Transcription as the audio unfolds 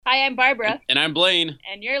Hi, I'm Barbara, And I'm Blaine.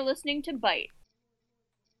 and you're listening to Bite.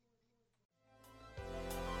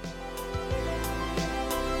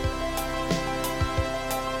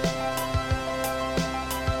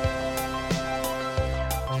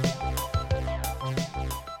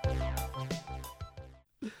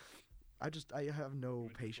 I have no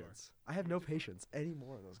patience. I have no patience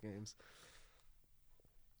anymore in those games.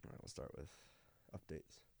 All right, we'll start with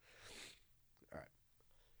updates. All right.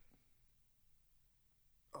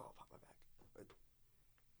 Oh, I'll pop my back.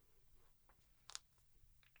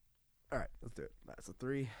 All right, let's do it. All right, so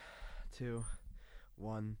 3, 2,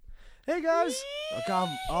 1. Hey guys!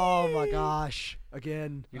 Oh my gosh!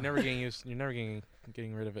 Again. You're never getting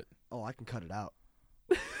rid of it. Oh, I can cut it out.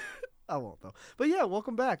 I won't though. But yeah,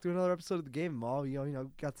 welcome back to another episode of the Game Mall. You know,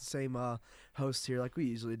 got the same host here like we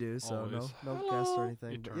usually do. So Always. no guests or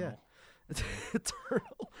anything. Eternal. But yeah,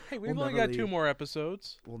 eternal. Hey, we've We'll only never got 2 leave. more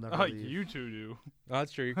episodes. We'll never leave. You two do. Oh,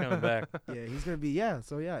 that's true. You're coming back. Yeah, he's gonna be. Yeah,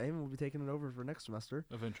 so yeah, Eamon will be taking it over for next semester.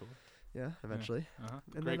 Eventually. Yeah, eventually. Uh-huh.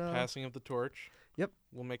 And Great then passing of the torch. Yep.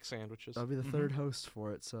 We'll make sandwiches. I'll be the Mhm. third host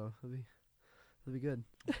for it, so it'll be good.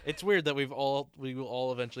 It's weird that we will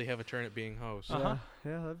all eventually have a turn at being hosts. Uh-huh.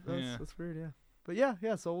 Yeah, Yeah. that's weird. Yeah, but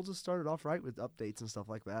yeah. So we'll just start it off right with updates and stuff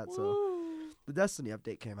like that. So. The Destiny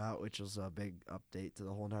update came out, which was a big update to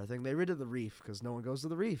the whole entire thing. They rid of the reef because no one goes to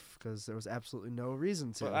the reef because there was absolutely no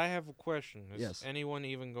reason to. But I have a question. Is Yes. anyone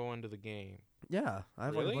even going to the game? Yeah, I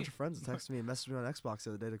have like a Really? bunch of friends that texted me and messaged me on Xbox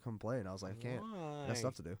the other day to come play, and I was like, I can't. I got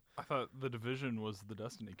stuff to do. I thought The Division was the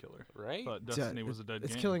Destiny killer. Right? But Yeah, Destiny was a dead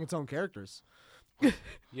It's game. killing its own characters.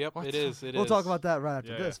 Yep, What? it is. We'll talk about that right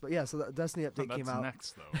after Yeah, this. But yeah, so the Destiny update That's came out.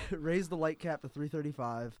 next, though. Raised the light cap to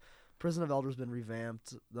 335. Prison of Elder's been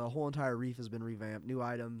revamped. The whole entire reef has been revamped. New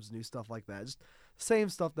items, new stuff like that. Just same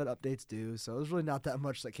stuff that updates do. So there's really not that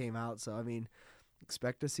much that came out. So I mean,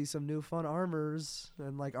 expect to see some new fun armors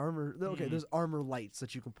and like armor. Okay, there's armor lights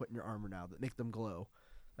that you can put in your armor now that make them glow.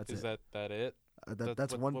 That's Is it. that it?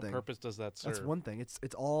 That's what, one what thing. purpose does that serve? That's one thing. It's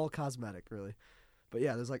all cosmetic, really. But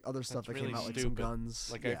yeah, there's like other stuff That's that came really out, like some stupid. guns.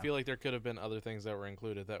 Like, yeah. I feel like there could have been other things that were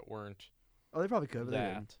included that weren't Oh, they probably could, but they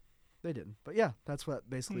didn't. that. They didn't. But yeah, that's what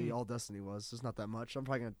basically all Destiny was. There's not that much. I'm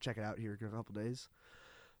probably going to check it out here in a couple days.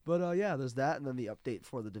 But yeah, there's that, and then the update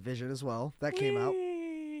for the Division as well. That came out.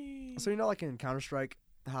 So you know, like in Counter-Strike,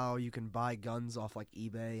 how you can buy guns off like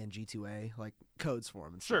eBay and G2A, like codes for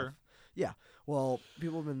them and stuff. Sure. Yeah. Well,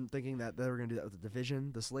 people have been thinking that they were going to do that with the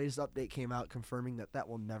Division. This latest update came out confirming that that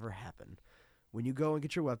will never happen. When you go and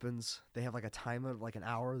get your weapons, they have like a time of like an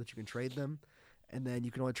hour that you can trade them, and then you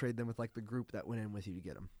can only trade them with like the group that went in with you to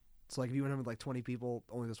get them. So like if you went in with like 20 people,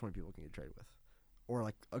 only those 20 people can get traded with, or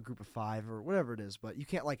like a group of 5 or whatever it is. But you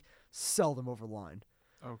can't like sell them over the line.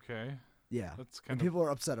 Okay. Yeah. That's And kind of. people are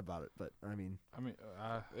upset about it, but I mean,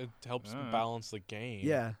 It helps Yeah. balance the game.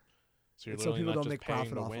 yeah. So you're And so literally people not don't just make paying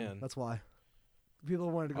profit to off win. them. That's why. People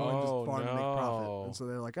wanted to go and Oh, just farm and make profit, no. and so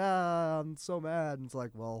they're like, I'm so mad. And it's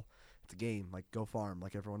like, well, it's a game. Like, go farm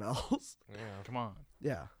like everyone else. Yeah. Come on.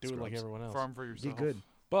 Yeah. Do it like scrubs. everyone else. Farm for Be yourself. good.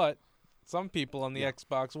 But some people on the Yeah.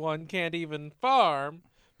 Xbox One can't even farm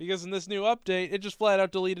because in this new update, it just flat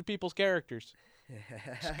out deleted people's characters.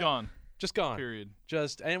 It's gone. Just gone. Period.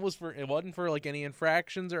 And it wasn't for like any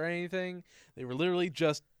infractions or anything. They were literally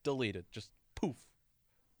just deleted. Just poof.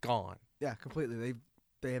 Gone. Yeah, completely.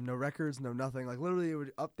 They have no records, no nothing. Like literally, it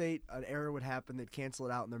would update, an error would happen, they'd cancel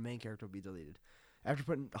it out, and their main character would be deleted. After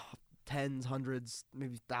putting tens, hundreds,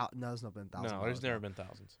 maybe thousands. No, there's not been thousands. No, there's never been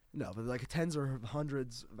thousands. No, but like tens or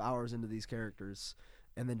hundreds of hours into these characters,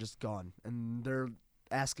 and then just gone. And they're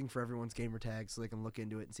asking for everyone's gamer tags so they can look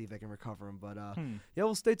into it and see if they can recover them. But yeah,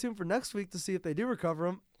 we'll stay tuned for next week to see if they do recover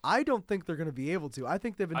them. I don't think they're going to be able to. I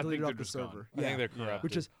think they've been I think deleted off they're the just gone. server. I think they're Yeah. corrupted.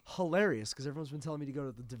 Which is hilarious because everyone's been telling me to go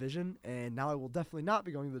to the Division, and now I will definitely not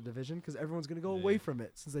be going to the Division because everyone's going to go away Yeah. from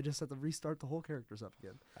it since they just have to restart the whole characters up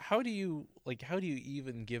again. how do you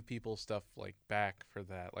even give people stuff like back for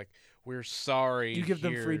that? Like, we're sorry. You give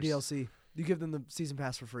them free here's- DLC. You give them the season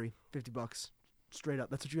pass for free, $50, straight up.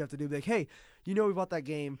 That's what you have to do. Be like, hey, you know we bought that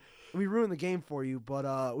game, and we ruined the game for you, but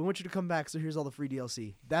we want you to come back. So here's all the free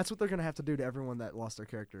DLC. That's what they're going to have to do to everyone that lost their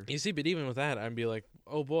character. You see, but even with that, I'd be like,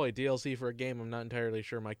 oh boy, DLC for a game I'm not entirely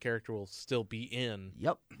sure my character will still be in.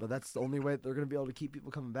 Yep, but that's the only way they're going to be able to keep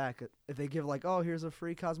people coming back. If they give like, oh, here's a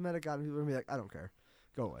free cosmetic item, people are going to be like, I don't care.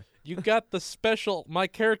 Go away. You got the special my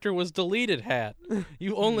character was deleted hat.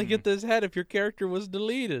 You only get this hat if your character was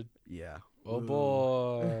deleted. Yeah. Oh Ooh.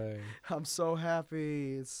 boy. I'm so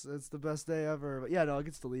happy. It's the best day ever. But yeah, no, it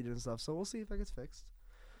gets deleted and stuff. So we'll see if that gets fixed.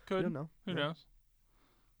 We Could. don't know. Who Yeah. knows?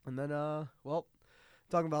 And then well,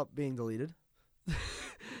 talking about being deleted.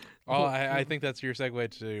 Oh, I think that's your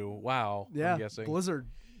segue to WoW. Yeah, I'm guessing. Blizzard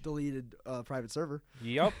deleted private server.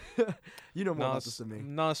 Yep. You know more about this than me.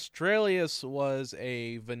 Nostralius was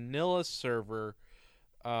a vanilla server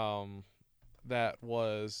that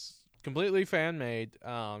was completely fan made.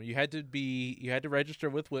 You had to register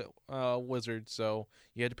with Wizard, so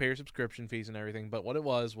you had to pay your subscription fees and everything. But what it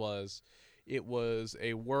was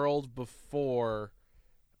a world before.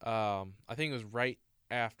 I think it was right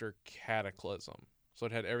after Cataclysm, so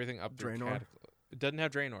it had everything up to Draenor? Cataclysm. It doesn't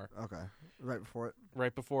have Draenor. Okay, right before it.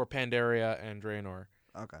 Right before Pandaria and Draenor.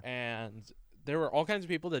 Okay. And there were all kinds of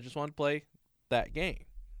people that just wanted to play that game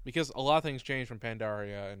because a lot of things changed from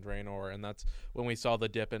Pandaria and Draenor, and that's when we saw the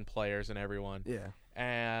dip in players and everyone. Yeah.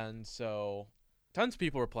 And so tons of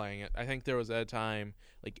people were playing it. I think there was at a time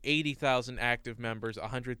like 80,000 active members,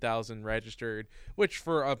 100,000 registered, which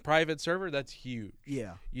for a private server, that's huge.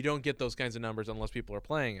 Yeah. You don't get those kinds of numbers unless people are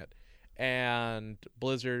playing it. And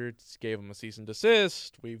Blizzard gave them a cease and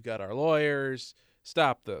desist. We've got our lawyers.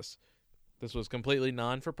 Stop this. This was completely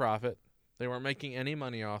non-for-profit. They weren't making any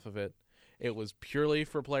money off of it. It was purely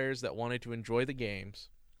for players that wanted to enjoy the games.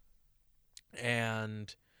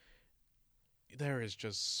 And there is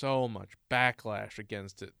just so much backlash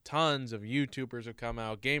against it. Tons of YouTubers have come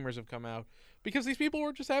out, gamers have come out, because these people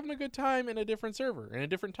were just having a good time in a different server, in a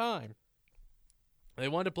different time. They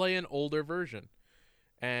wanted to play an older version.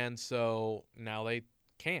 And so now they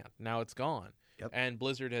can't. Now it's gone. Yep. And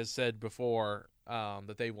Blizzard has said before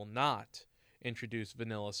that they will not introduce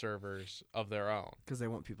vanilla servers of their own. Because they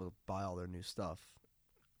want people to buy all their new stuff.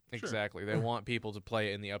 Sure. Exactly. They want people to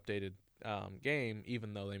play in the updated game,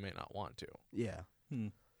 even though they may not want to. Yeah.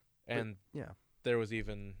 And yeah. there was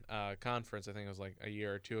even a conference, I think it was like a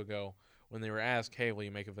year or two ago, when they were asked, hey, will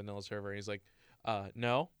you make a vanilla server? And he's like,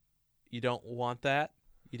 no, you don't want that.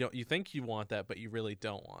 You think you want that, but you really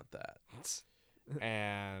don't want that.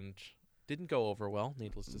 And didn't go over well,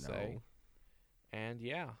 needless to say. And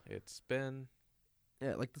yeah, it's been...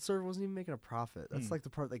 Yeah, like the server wasn't even making a profit. That's like the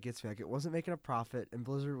part that gets me. Like it wasn't making a profit, and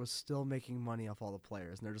Blizzard was still making money off all the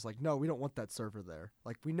players. And they're just like, no, we don't want that server there.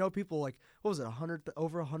 Like we know people like what was it,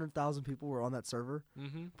 over 100,000 people were on that server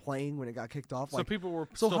playing when it got kicked off. So Like people were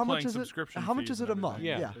so still how much playing is it? subscription How much fees is it and a month?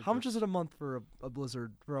 everything. Yeah. How much is it a month for a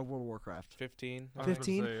Blizzard for a World of Warcraft? 15. I was gonna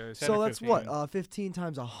 15? say, 10 So or that's 15. what 15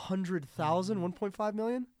 times 100,000, 1.5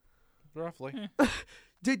 million. Roughly.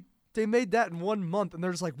 They made that in 1 month, and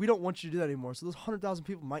they're just like, we don't want you to do that anymore. So those 100,000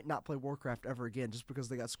 people might not play Warcraft ever again just because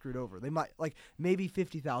they got screwed over. They might, like, maybe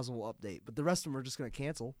 50,000 will update, but the rest of them are just going to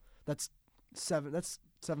cancel. That's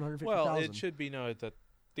 750,000. Well, it should be noted that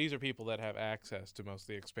these are people that have access to most of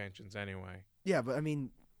the expansions anyway. Yeah, but I mean,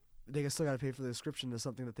 they still got to pay for the subscription to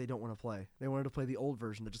something that they don't want to play. They wanted to play the old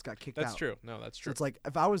version that just got kicked out. That's true. No, that's So true. it's like,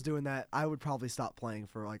 if I was doing that, I would probably stop playing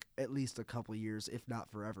for, like, at least a couple of years, if not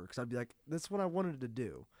forever, because I'd be like, that's what I wanted to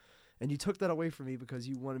do. And you took that away from me because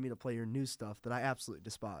you wanted me to play your new stuff that I absolutely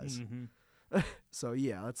despise. So,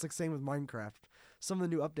 yeah, that's like same with Minecraft. Some of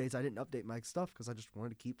the new updates, I didn't update my stuff because I just wanted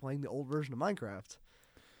to keep playing the old version of Minecraft.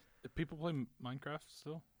 People play Minecraft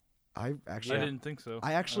still? I I actually didn't think so.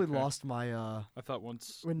 lost Okay. my I thought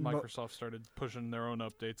once when Microsoft started pushing their own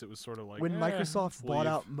updates, it was sort of like when Microsoft bought leave.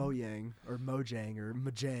 out Mojang or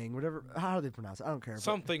Mojang, whatever. How do they pronounce it? I don't care. but-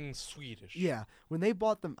 Something Swedish. Yeah, when they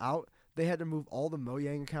bought them out, they had to move all the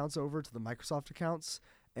Mojang accounts over to the Microsoft accounts,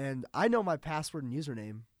 and I know my password and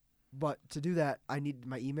username, but to do that, I need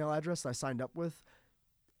my email address that I signed up with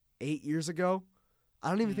 8 years ago. I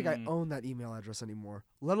don't even think I own that email address anymore,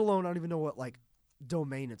 let alone I don't even know what, like,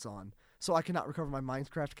 domain it's on. So I cannot recover my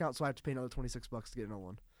Minecraft account, so I have to pay another $26 to get another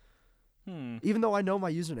one. Even though I know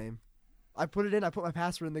my username. I put it in, I put my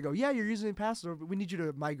password, and they go, yeah, your username and password, but we need you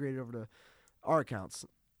to migrate it over to our accounts.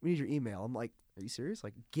 We need your email. I'm like, are you serious?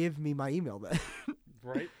 Like, give me my email then.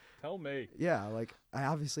 Right? Tell me. Yeah, like, I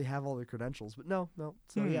obviously have all the credentials, but no.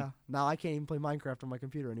 So, yeah, now I can't even play Minecraft on my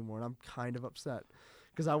computer anymore, and I'm kind of upset.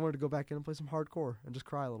 Because I wanted to go back in and play some hardcore and just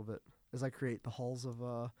cry a little bit as I create the halls of,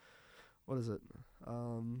 what is it?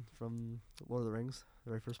 From Lord of the Rings,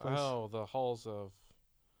 the very first place. Oh, the halls of...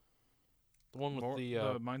 The one with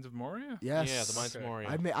the Mines of Moria? Yes. Yeah, the Mines of Okay.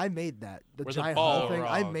 Moria. I made that. The Where the giant hall thing.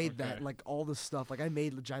 I Balrog, made that, okay. and, like, all this stuff. Like, I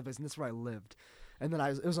made the giant place, and that's where I lived. And then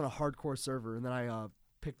it was on a hardcore server, and then I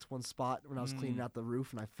picked one spot when I was cleaning out the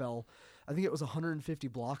roof, and I fell. I think it was 150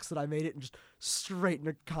 blocks that I made it, and just straight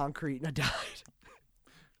into concrete, and I died.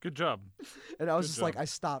 Good job. And I was Good just like, job. I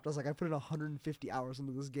stopped. I was like, I put in 150 hours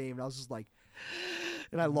into this game, and I was just like,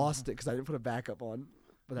 and I lost it because I didn't put a backup on.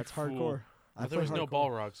 But that's fool. hardcore. Well, there was no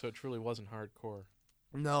Balrog, so it truly wasn't hardcore.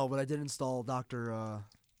 No, but I did install Dr.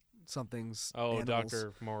 Something's Oh, animals.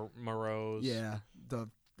 Dr. Moreau's. Yeah,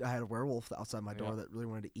 I had a werewolf outside my door Yeah. that really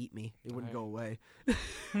wanted to eat me. It wouldn't I- go away. I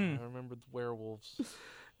remember the werewolves.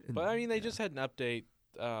 But I mean, they Yeah. just had an update.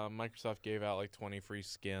 Microsoft gave out like 20 free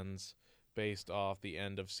skins based off the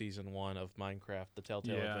end of season 1 of Minecraft: The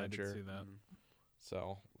Telltale Yeah, I Adventure. did see that.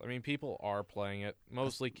 So I mean, people are playing it,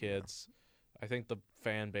 mostly kids. I think the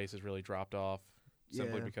fan base has really dropped off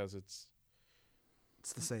simply Yeah. because it's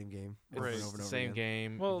It's the same game. Right. Over and it's over the and over same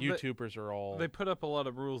again. game. Well, YouTubers are all They put up a lot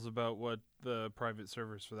of rules about what the private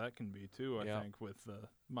servers for that can be too. I Yeah. think with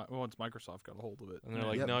once Microsoft got a hold of it, and they're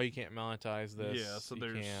like, Yep. no, you can't monetize this. yeah. So you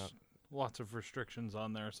there's can't. lots of restrictions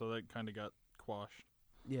on there, so that kind of got quashed.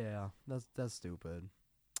 Yeah, that's stupid.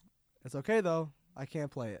 It's okay though. I can't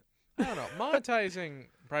play it. I don't know. Monetizing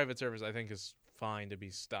private servers, I think, is fine to be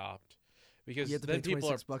stopped because You have to pay then people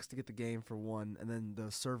are. $26 to get the game for one, and then the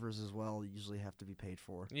servers as well usually have to be paid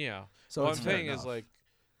for. Yeah. So what it's I'm fair saying is enough. like,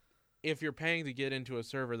 if you're paying to get into a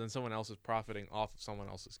server, then someone else is profiting off of someone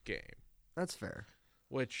else's game. That's fair.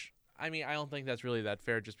 Which I mean, I don't think that's really that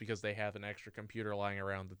fair, just because they have an extra computer lying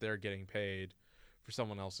around that they're getting paid for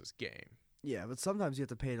someone else's game. Yeah, but sometimes you have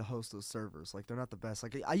to pay to host those servers. Like they're not the best.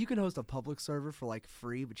 Like you can host a public server for like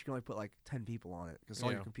free, but you can only put like 10 people on it because all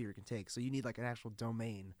your Yeah. computer can take. So you need like an actual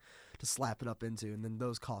domain to slap it up into, and then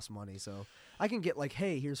those cost money. So I can get like,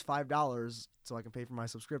 hey, here's $5 so I can pay for my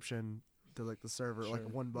subscription to like the server, like Sure.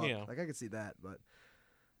 $1. Yeah. Like I could see that, but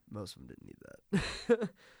most of them didn't need that.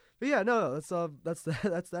 But yeah, no, that's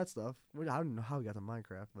that stuff. I don't know how we got to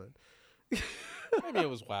Minecraft, but Maybe it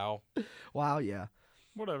was WoW. wow, yeah.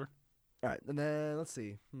 Whatever. All right, and then let's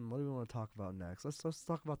see. What do we want to talk about next? Let's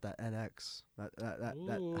talk about that NX, that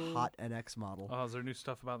Ooh. hot NX model. Oh, is there new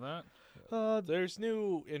stuff about that? There's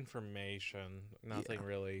new information. Nothing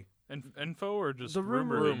really. Info or just The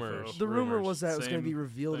rumor- rumors? Rumors. The rumor was that it was going to be Same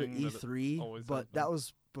revealed at thing that it E3, always but has that been.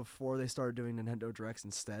 was before they started doing Nintendo Directs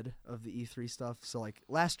instead of the E3 stuff. So like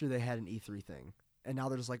last year they had an E3 thing, and now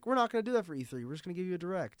they're just like, we're not going to do that for E3. We're just going to give you a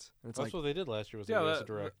Direct. And it's That's like, what they did last year. Was Yeah, they gave us a that-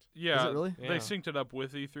 direct. Yeah, Is it really? They Yeah. synced it up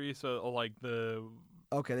with E3, so like the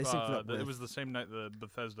okay, they synced it up. it with- was the same night the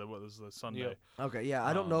Bethesda. What was the Sunday? Yep. Okay, yeah,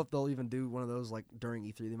 I don't know Um, if they'll even do one of those like during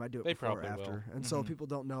E3. They might do it They before or probably after, will. and so Mhm. people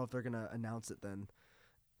don't know if they're gonna announce it then.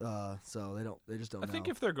 So they just don't I know. think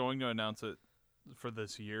if they're going to announce it for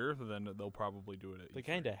this year, then they'll probably do it at They E3.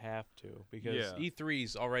 kind of have to because Yeah.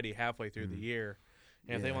 E3's already halfway through the Mhm. year,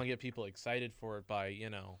 and if they Yeah. want to get people excited for it by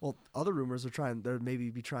Well, other rumors are they're maybe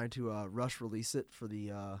be trying to rush release it for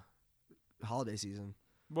the holiday season.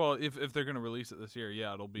 Well, if they're going to release it this year,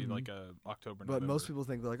 yeah, it'll be Mhm. like a October. But most November. people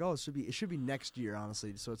think they're like, oh, it should be next year,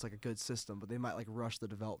 honestly. So it's like a good system, but they might like rush the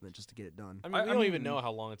development just to get it done. I mean, I we don't even mean- know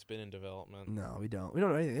how long it's been in development. No, we don't. We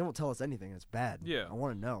don't know anything. They won't tell us anything. And it's bad. Yeah. I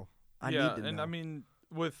want to know. I yeah, need to and know. I mean,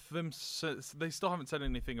 with them, they still haven't said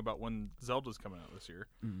anything about when Zelda's coming out this year.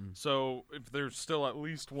 Mm-mm. So if there's still at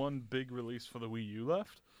least one big release for the Wii U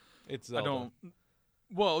left, It's I Zelda. don't.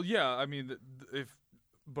 Well, yeah, I mean,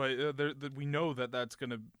 we know that that's going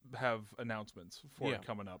to have announcements for Yeah. it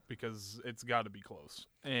coming up because it's got to be close.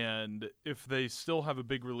 And if they still have a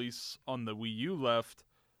big release on the Wii U left,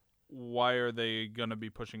 why are they going to be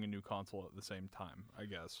pushing a new console at the same time? I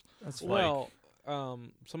guess. That's fine. Well,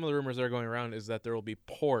 some of the rumors that are going around is that there will be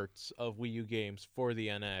ports of Wii U games for the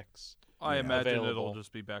NX. I Yeah. imagine it'll Available.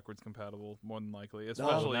 just be backwards compatible, more than likely. No,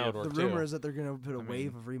 Especially now if it or the two. rumor is that they're going to put a I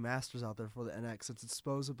wave mean- of remasters out there for the NX since it's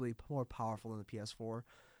supposedly more powerful than the PS4,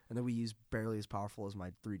 and the Wii U's barely as powerful as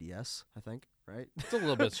my 3DS. I think, right? It's a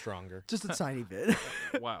little bit stronger. Just a tiny bit.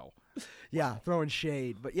 wow. Yeah, throwing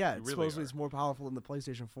shade, but yeah, You it's really supposedly are. it's more powerful than the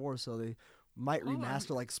PlayStation 4, so they might Well, I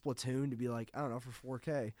remaster like Splatoon to be like, I don't know, for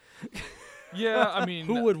 4K. Yeah, I mean,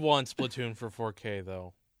 Who would want Splatoon for 4K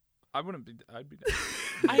though? I wouldn't be. I'd be.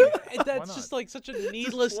 That's not? just like such a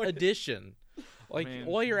needless Why- addition. Like mean-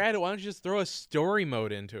 while you're at it, why don't you just throw a story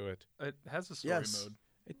mode into it? It has a story Yes. mode.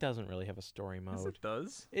 It doesn't really have a story Yes, mode. it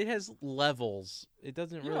does. It has levels. It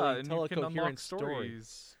doesn't Yeah, really and tell you a can unlock coherent story.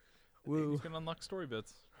 stories. Woo. You can unlock story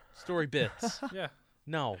bits. Story bits. Yeah,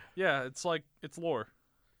 No. yeah. It's like it's lore.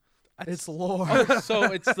 It's lore. Oh, so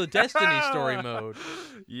it's the Destiny story mode.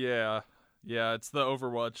 Yeah, yeah. It's the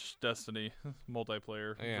Overwatch Destiny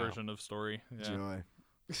multiplayer Yeah. version of story. Yeah. Joy.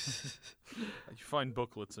 You find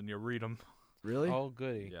booklets and you read them. Really? Oh,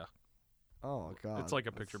 goody. Yeah, Oh god. it's like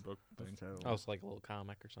a That's- picture book That's thing, terrible. Oh, it's like a little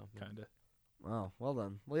comic or something. kind of. Wow. Well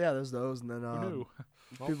done. Well, yeah. There's those, and then Who knew?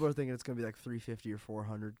 people are thinking it's gonna be like 350 or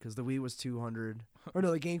 400 because the Wii was 200. Or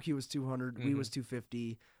no, the GameCube was 200. Wii was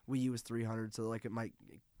 250. Wii U was 300. So like it might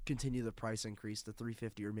continue the price increase to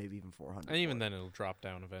 350 or maybe even 400. And even for it. then, it'll drop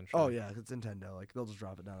down eventually. Oh yeah, 'cause it's Nintendo. Like they'll just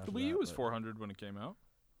drop it down. The After Wii U that, was but 400 when it came out.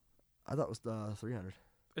 I thought it was 300.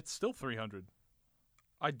 It's still 300.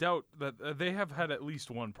 I doubt that they have had at least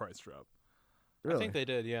one price drop. Really? I think they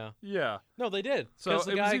did, yeah. Yeah. No, they did. So Because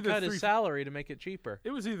the it was guy either cut his salary to make it cheaper. It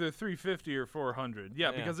was either 350 or 400. Yeah,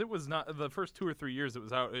 Yeah. because it was not the first 2 or 3 years it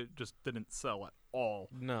was out. It just didn't sell at all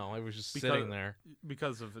No, it was just Because- sitting there.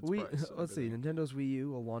 because of its We price. I let's see. believe. Nintendo Wii U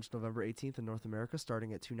will launch November 18th in North America,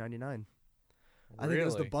 starting at $299. I think it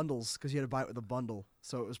was the Really? bundles because you had to buy it with a bundle,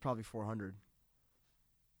 so it was probably $400.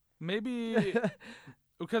 Maybe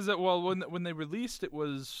because when they released it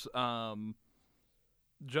was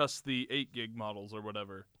just the 8 gig models or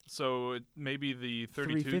whatever. So maybe the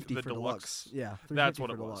 32 $350 the for deluxe. Yeah, That's $350 what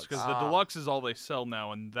it for was deluxe. because the deluxe is all they sell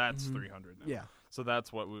now, and that's Mhm. 300 now. Yeah, So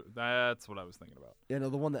that's what I was thinking about. yeah. No,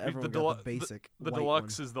 the one that The everyone delu- got, the basic. The white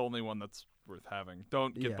deluxe one. is the only one that's worth having.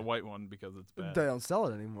 Don't get Yeah. the white one because it's bad. They don't sell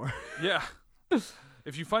it anymore. Yeah.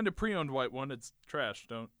 If you find a pre-owned white one, it's trash.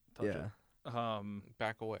 Don't touch yeah. it.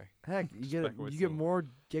 Back away. Heck, you Spec away get slowly. more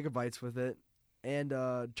gigabytes with it, and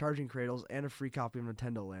charging cradles, and a free copy of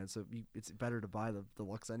Nintendo Land. So it's better to buy the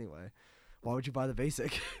deluxe anyway. Why would you buy the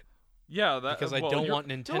basic? Yeah, that Because I well, don't you're- want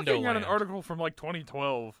You're Nintendo looking at an Land. article from like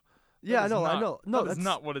 2012. Yeah, I That is know, I not- know. No, that is that's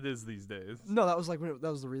not what it is these days. No, that was like when that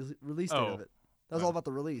was the release date Oh. of it. That was Well, all about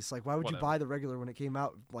the release. Like, why would you whatever. buy the regular when it came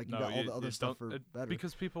out? Like, you No, got all the you other stuff don't- for better.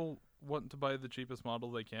 Because people want to buy the cheapest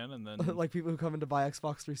model they can, and then like people who come in to buy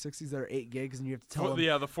Xbox 360s that are 8 gigs, and you have to tell Four- them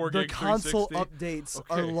yeah, the 4 the gig console 360. updates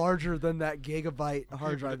are Okay. larger than that gigabyte Okay,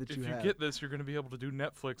 hard but drive that you if you have. get this, you're going to be able to do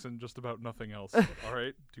Netflix and just about nothing else. All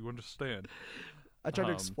right? Do you understand? I tried to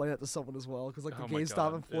um, explain that to someone as well because like the oh my GameStop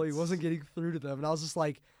God, employee it's- wasn't getting through to them, and I was just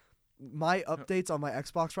like, my updates on my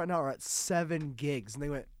Xbox right now are at 7 gigs, and they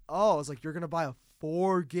went, "Oh," I was like, "You're gonna buy a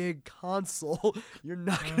 4 gig console? You're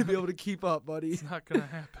not gonna be able to keep up, buddy." It's not going to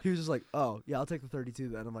happen. He was just like, "Oh, yeah, I'll take the 32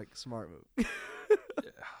 then." I'm like, "Smart move."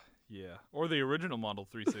 Yeah. Or the original model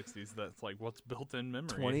 360s that's like, what's built-in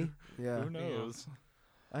memory? 20? Yeah, Who knows?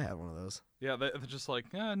 I had one of those. Yeah, they're just like,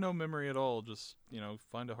 no memory at all. Just,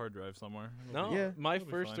 find a hard drive somewhere. It'll No, be- Yeah. my it'll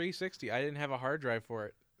be first fine. 360, I didn't have a hard drive for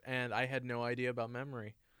it, and I had no idea about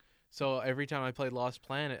memory. So every time I played Lost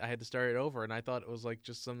Planet, I had to start it over, and I thought it was like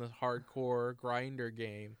just some hardcore grinder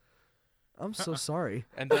game. I'm so sorry.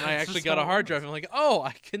 And then I It's actually just got how a it hard works. drive. I'm like, oh,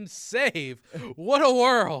 I can save. What a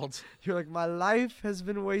world! You're like, my life has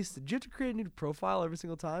been wasted. Did you have to create a new profile every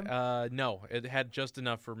single time? No, it had just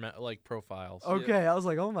enough for profiles. Okay, I was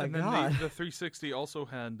like, oh my and then god. the 360 also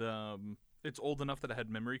had, it's old enough that it had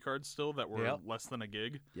memory cards still that were Yep. less than a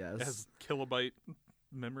gig. It Yes. has kilobyte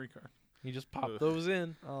memory card. You just pop Ugh. those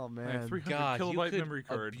in. Oh I have man. 300 God, you kilobyte could memory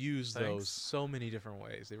card. abuse those Thanks. so many different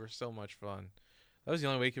ways. They were so much fun. That was the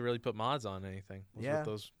only way you could really put mods on anything. Was Yeah. with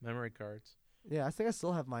those memory cards. Yeah, I think I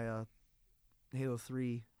still have my Halo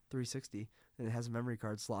 3 360, and it has memory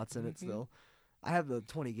card slots in it Mhm. still. I have the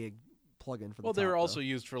 20 gig plug-in for the Well, they top, were also though.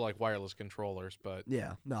 used for like wireless controllers, but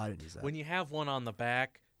Yeah, no, I didn't use that. when you have one on the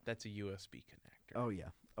back, that's a USB connector Oh yeah,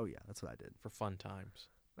 that's what I did. for fun times.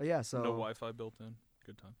 But yeah, so No Wi-Fi built in.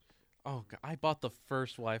 Good time. Oh, I bought the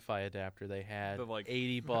first Wi-Fi adapter they had, The, like,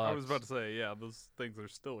 $80. I was about to say, yeah, those things are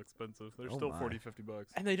still expensive. They're Oh still my. 40, 50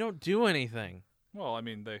 bucks. and they don't do anything. Well, I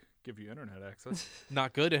mean, they give you internet access.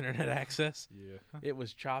 Not good internet access. Yeah. It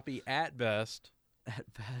was choppy at best.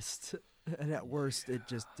 at best, and at worst, it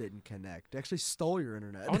just didn't connect. It actually stole your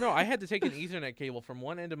internet. Oh no, I had to take an Ethernet cable from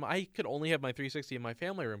one end of I could only have my 360 in my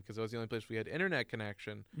family room because it was the only place we had internet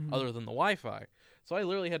connection Mhm. other than the Wi-Fi. So I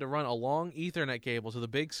literally had to run a long Ethernet cable to the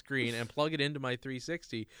big screen and plug it into my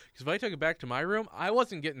 360 because if I took it back to my room, I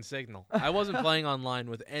wasn't getting signal. I wasn't playing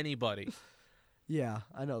online with anybody. Yeah,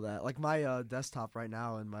 I know that. Like my desktop right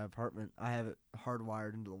now in my apartment, I have it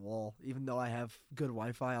hardwired into the wall. Even though I have good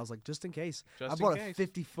Wi-Fi, I was like, just in case. Just I in bought case. a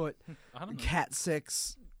 50-foot I don't know. Cat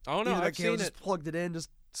 6. Oh no, Ethernet I've cable, seen just it. plugged it in, just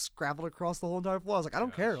scrabbled across the whole entire floor. I was like, I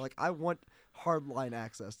don't care. Gosh. Like, I want hardline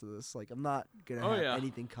access to this. Like, I'm not gonna Oh, have yeah.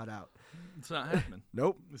 anything cut out. It's not happening.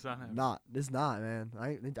 Nope. It's not happening. It's not, man.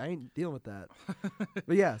 I ain't dealing with that.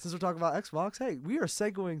 But yeah, since we're talking about Xbox, hey, we are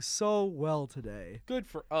segueing so well today. Good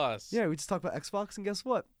for us. Yeah, we just talked about Xbox, and guess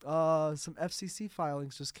what? Some FCC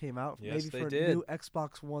filings just came out, Yes, maybe they for a did. new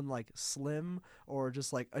Xbox One, like Slim, or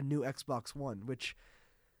just like a new Xbox One. Which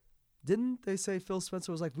didn't they say Phil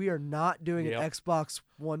Spencer was like, we are not doing an Yep. Xbox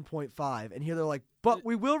 1.5, and here they're like, but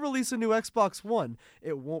we will release a new Xbox One.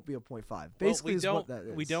 It won't be a 0.5. Basically, we is don't. what that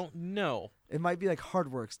is. We don't know. It might be like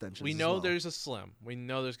hardware extensions. We as know well. there's a Slim. We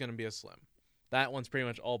know there's going to be a Slim. That one's pretty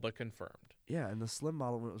much all but confirmed. Yeah, and the Slim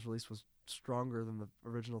model when it was released was stronger than the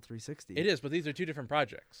original 360. It is, but these are two different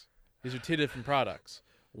projects. These are two different products.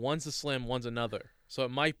 One's a Slim, one's another. So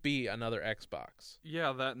it might be another Xbox.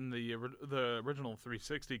 Yeah, that and the original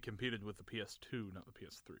 360 competed with the PS2, not the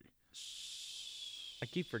PS3. I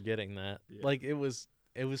keep forgetting that. Yeah. Like it was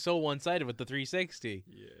It was so one-sided with the 360.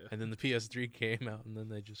 Yeah. And then the PS3 came out, and then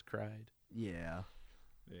they just cried. Yeah.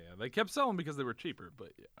 Yeah, they kept selling because they were cheaper, but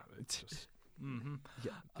yeah, it's just. Mm-hmm.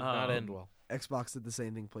 Yeah. Did not end well. Xbox did the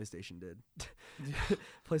same thing PlayStation did.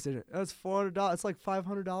 PlayStation. That's $400. It's like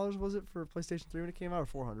 $500. Was it for PlayStation 3 when it came out,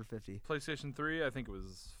 or $450? PlayStation 3, I think it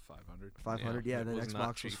was 500. 500. Yeah, Yeah. it And then was not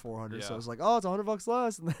Xbox was cheap. 400. So Yeah. it was like, oh, it's $100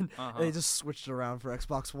 less, and then Uh-huh. they just switched it around for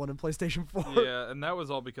Xbox One and PlayStation 4. Yeah, and that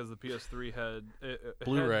was all because the PS3 had it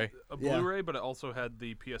Blu-ray. had a Yeah. Blu-ray, but it also had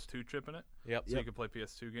the PS2 chip in it, Yep. so Yep. you could play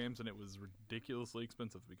PS2 games, and it was ridiculously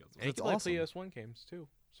expensive because of And you it. That's can play awesome. PS1 games, too.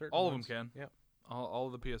 Certain All of them ones. can. Yep. All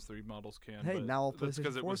of the PS3 models can. Hey, but now all that's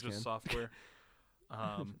because PlayStation it was 4s just can. software. The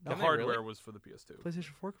Can they hardware really? was for the PS2.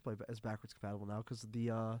 PlayStation 4 can play as backwards compatible now because of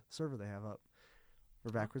the server they have up.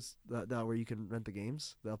 Or backwards, the where you can rent the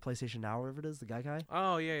games. The PlayStation Now, whatever it is, the guy.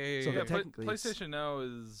 Oh, yeah. So Yeah, but technically it's- PlayStation Now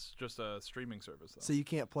is just a streaming service, though. So you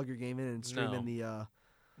can't plug your game in and stream in the.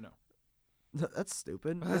 No. That's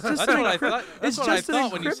stupid. It's just That's an what I encryp- thought. That's it's what I just an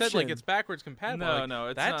thought when you said like encryption. it's backwards compatible. No, Like, no,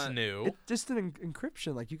 it's that's not. new. It's just an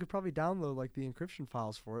encryption. Like you could probably download like the encryption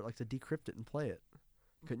files for it, like to decrypt it and play it.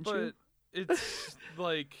 Couldn't but you? it's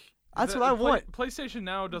like That's what I want. PlayStation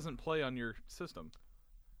Now doesn't play on your system.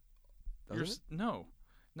 Doesn't it?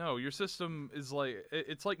 No, your system is like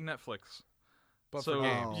it's like Netflix. But so for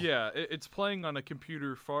games. yeah, it's playing on a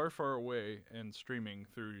computer far, far away and streaming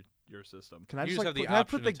through your system. Can I You just just like have the can I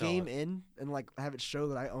option put the to tell game it. in and like have it show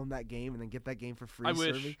that I own that game and then get that game for free? I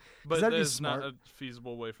wish, serving? but that'd be there's not smart. a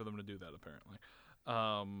feasible way for them to do that apparently.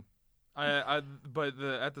 But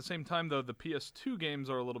at the same time though, the PS2 games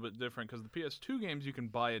are a little bit different because the PS2 games you can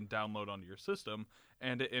buy and download onto your system,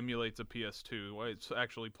 and it emulates a PS2. Well, it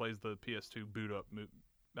actually plays the PS2 boot up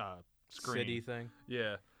screen. City thing.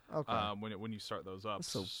 Yeah. Okay. When you start those up. That's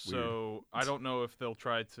so So I don't know if they'll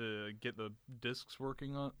try to get the discs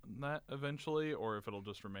working on that eventually, or if it'll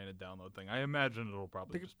just remain a download thing. I imagine it'll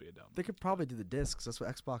probably They just be a download. They could probably do the discs. That's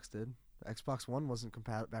what Xbox did. Xbox One wasn't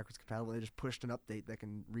backwards compatible. They just pushed an update that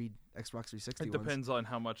can read Xbox 360 It ones. depends on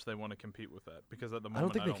how much they want to compete with that, because at the I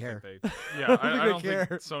don't moment think they care. think they, yeah, I don't care.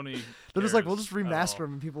 think Sony. They're just like, we'll cares just at remaster all.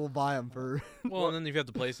 them and people will buy them for. Well, and then you've got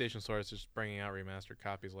the PlayStation Store. It's just bringing out remastered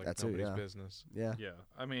copies like That too, nobody's yeah. business. Yeah. Yeah,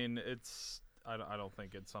 I mean it's. I don't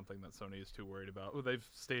think it's something that Sony is too worried about. Well, they've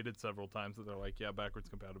stated several times that they're like, yeah, backwards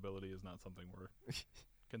compatibility is not something we're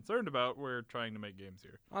concerned about. We're trying to make games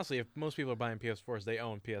here. Honestly, if most people are buying PS4s, they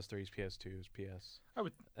own PS3s, PS2s, PS. I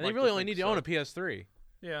would. And like they really to only think need to so. own a PS3.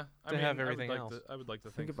 Yeah, to have everything I would else. I would like to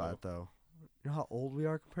Think think about so. it though. You know how old we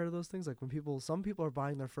are compared to those things. Like when some people are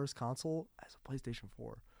buying their first console as a PlayStation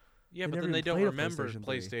 4. Yeah, They but never then they even don't played a remember PlayStation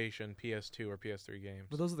 3. PlayStation, PS2, or PS3 games.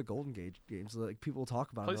 But those are the golden gauge games. Like people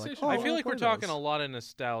talk about. Them. They're like, PlayStation- oh, I feel wanna like we're play talking those." a lot of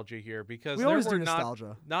nostalgia here because We there always were do not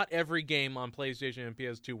nostalgia. every game on PlayStation and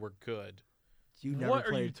PS2 were good. You never What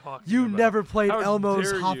played. are you talking You about? never played How Elmo's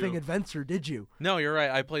dare Hopping you. Adventure, did you? No, you're right.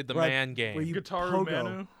 I played the Right, man game. where you Guitaru pogo.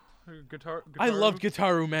 Manu? Guitar. I love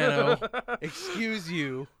Guitaru? Guitaru Mano. Excuse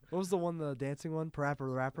you. What was the one, the dancing one? Parappa the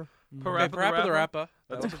Rapper. Mhm. Parappa Okay, Parappa the Rappa.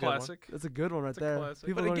 That's was a good one. classic. That's a good one right It's a there. classic.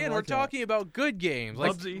 People But don't again, even we're like that. talking about good games.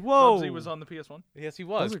 Like, Bubsy. whoa. Bubsy was on the PS1. yes, he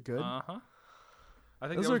was. Those are good. Uh huh. I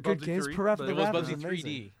think Those that are was good Bubsy games. 3, Parappa but the It was Rapper's Bubsy amazing.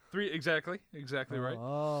 3D. 3 exactly right.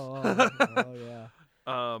 Oh,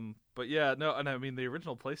 yeah. But yeah, no, and I mean the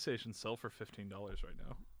original PlayStation sell for $15 right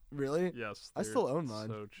now. Really? Yes, I they're still own mine.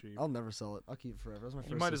 So cheap. I'll never sell it. I'll keep it forever. That's my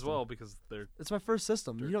first You might as system. well because they're It's my first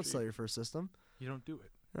system. Dirt You don't cheap. sell your first system. you don't do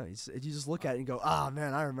it. No, you just look at it and go, ah,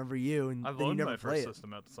 man, I remember you, and I've then you loaned never my play first it.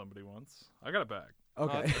 system out to somebody once. I got it back.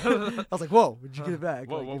 Okay. I was like, whoa, did you get it back?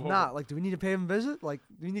 Whoa, like, whoa, if whoa, not, whoa. like, do we need to pay him a visit? Like,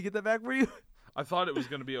 do we need to get that back for you? I thought it was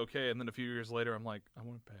going to be okay, and then a few years later, I'm like, I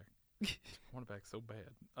want it back. I want it back so bad.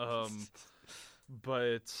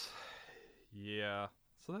 But yeah,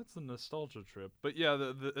 so that's the nostalgia trip. But yeah,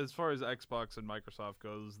 the as far as Xbox and Microsoft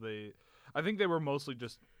goes, I think they were mostly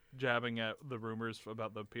just jabbing at the rumors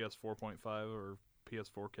about the PS 4.5 or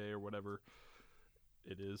PS4K or whatever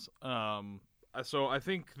it is. So I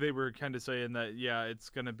think they were kind of saying that yeah, it's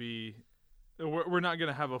gonna be we're not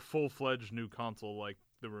gonna have a full-fledged new console like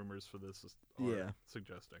the rumors for this are Yeah.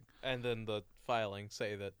 suggesting. And then the filings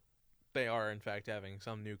say that they are, in fact, having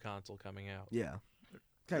some new console coming out. Yeah. Kind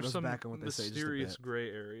of There's goes some back on what they say just a mysterious bit. gray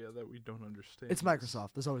area that we don't understand. It's Microsoft.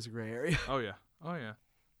 There's always a gray area. Oh yeah. Oh yeah.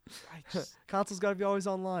 I just, Console's got to be always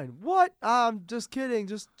online. What? I'm just kidding.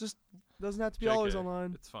 Just doesn't have to be always JK.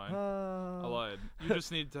 online. It's fine. I Uh, lied. You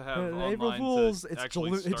just need to have online April Fools. to It's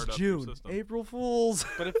actually it's start up your June. system. April Fools.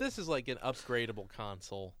 but if this is like an upgradable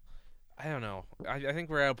console, I don't know. I think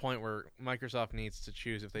we're at a point where Microsoft needs to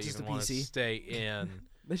choose if they Just even a want to PC? stay in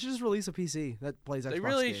They should just release a PC that plays Xbox They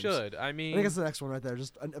really games. should. I I mean, think that's the next one right there.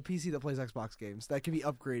 Just a PC that plays Xbox games that can be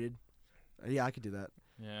upgraded. Yeah, I could do that.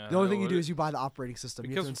 Yeah. The only thing you what do it- is you buy the operating system.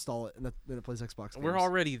 You have Because- to install it, and then it plays Xbox games. we're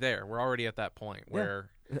already there. We're already at that point Yeah. where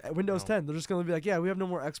Windows No. 10. They're just going to be like, yeah, we have no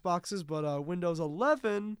more Xboxes, but Windows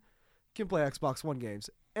 11 can play Xbox One games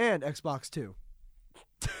and Xbox 2.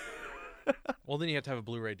 well, then you have to have a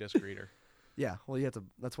Blu-ray disc reader. Yeah, well, you have to.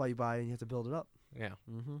 That's why you buy and you have to build it up. Yeah,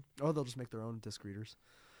 Mm-hmm. Or they'll just make their own disc readers,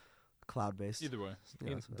 cloud based. Either way.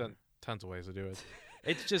 tons of ways to do it.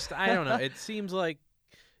 It's just I don't know. It seems like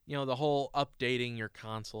the whole updating your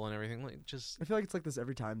console and everything. Like just I feel like it's like this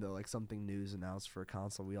every time though. Like something new's announced for a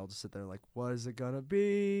console, we all just sit there like, what is it gonna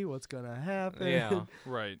be? What's gonna happen? yeah.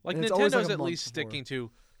 Right. Like And it's always Nintendo's like a at month least before. sticking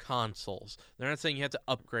to consoles. They're not saying you have to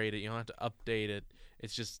upgrade it. You don't have to update it.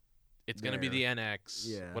 It's just it's going to be the NX,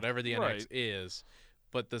 Yeah. whatever the Right. NX is.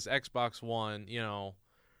 But this Xbox One,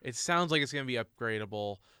 it sounds like it's going to be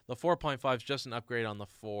upgradable. The 4.5 is just an upgrade on the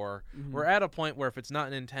 4. Mhm. We're at a point where if it's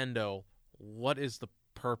not Nintendo, what is the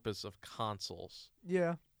purpose of consoles?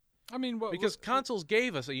 Yeah. I mean, Because consoles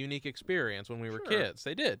gave us a unique experience when we were Sure. kids.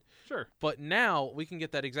 They did. Sure. But now we can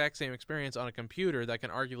get that exact same experience on a computer that can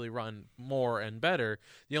arguably run more and better.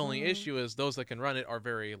 The only issue is those that can run it are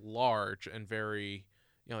very large and very,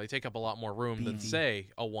 they take up a lot more room than, Beefy. say,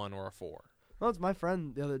 a 1 or a 4. Well, it's my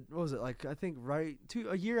friend. The other, what was it like? I think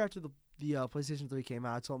a year after the PlayStation 3 came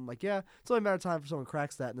out, I told him like, yeah, it's only a matter of time for someone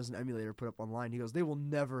cracks that and there's an emulator put up online. He goes, they will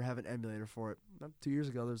never have an emulator for it. 2 years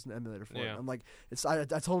ago, there's an emulator for it. Yeah. I'm like, I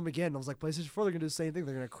told him again. I was like, PlayStation 4, they're gonna do the same thing.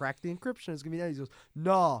 They're gonna crack the encryption. It's gonna be nice. He goes,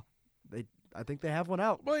 no, I think they have one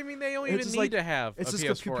out. Well, I mean, they don't It's even just need like- to have It's a just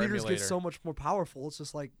because PS4 computers emulator. get so much more powerful. It's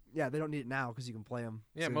just like, yeah, they don't need it now because you can play them.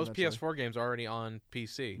 Yeah, most PS4 games are already on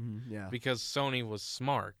PC Yeah. because Sony was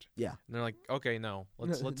smart. Yeah. And they're like, okay, no,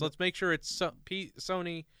 let's make sure it's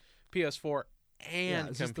Sony, PS4, and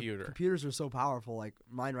it's just the computer. computers are so powerful. Like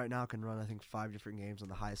mine right now can run, I think, 5 different games on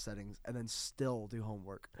the highest settings, and then still do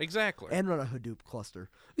homework Exactly. and run a Hadoop cluster.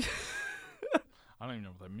 I don't even know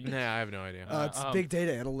what that means. Nah, I have no idea. It's big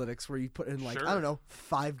data analytics where you put in like Sure. I don't know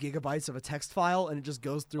 5 gigabytes of a text file, and it just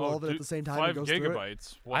goes through all of it at the same time. 5 and goes through it.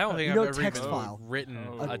 gigabytes. I don't think You I've know ever text even file. written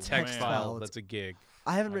Oh, a text man. file It's- that's a gig.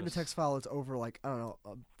 I haven't That written a is- text file that's over like I don't know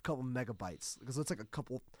a couple megabytes because it's like a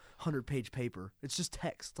couple 100-page paper. It's just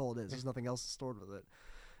text. That's all it is. There's nothing else stored with it.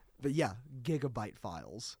 But yeah, gigabyte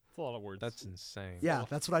files. It's a lot of words. That's insane. Yeah,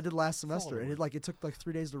 that's what I did last all semester, and it it took like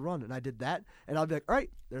 3 days to run, and I did that, and I'll be like, all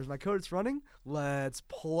right, there's my code, it's running. Let's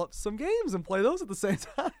pull up some games and play those at the same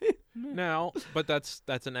time. Now, but that's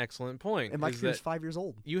an excellent point. And my is computer's that 5 years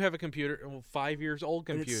old, you have a computer, 5 years old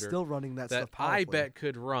and computer it's still running that, that stuff powerfully. I bet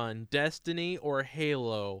could run Destiny or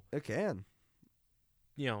Halo, it can.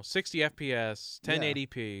 60 FPS,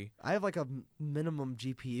 1080p. I have like a minimum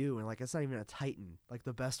GPU, and like it's not even a Titan, like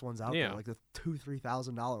the best ones out Yeah. there, like the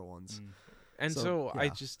 $2,000-$3,000 ones. And So, so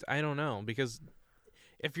yeah. I don't know, because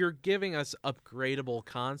if you're giving us upgradable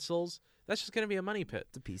consoles, that's just going to be a money pit.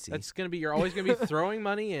 It's a PC. That's going to be, you're always going to be throwing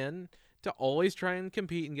money in to always try and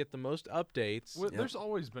compete and get the most updates. Well, Yep. There's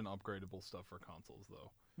always been upgradable stuff for consoles,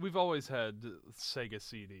 though. We've always had Sega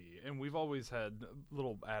CD, and we've always had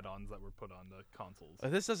little add-ons that were put on the consoles.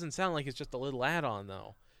 This doesn't sound like it's just a little add-on,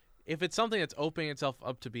 though. If it's something that's opening itself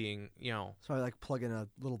up to being, So I like plug in a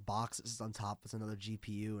little box that sits on top with another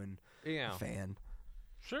GPU and a fan.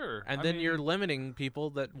 Sure. And I then mean, you're limiting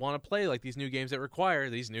people that want to play like these new games that require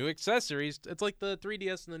these new accessories. It's like the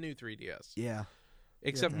 3DS and the new 3DS. Yeah.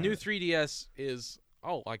 Except Yeah. new 3DS is,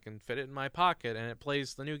 I can fit it in my pocket and it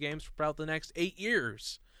plays the new games for about the next 8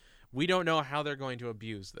 years. We don't know how they're going to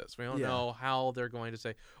abuse this. We don't Yeah. know how they're going to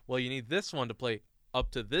say, well, you need this one to play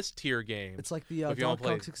up to this tier game. It's like the if you want Donkey to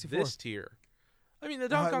play Kong 64. this tier. I mean,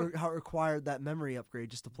 the how, Donkey Kong, how it required that memory upgrade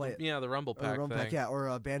just to play it. yeah, the Rumble Or the Pack ROM thing. pack, yeah,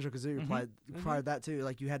 or Banjo Kazooie required that too.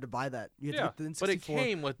 Like you had to buy that. You had Yeah, to get the N64. But it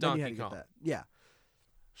came with then you had Donkey to get Kong. that. Yeah.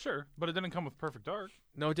 Sure, but it didn't come with Perfect Dark.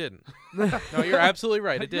 No, it didn't. No, you're absolutely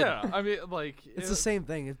right. It didn't. Yeah, I mean, like It's the same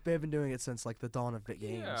thing. They've been doing it since like the dawn of big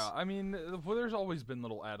games. Yeah, I mean, there's always been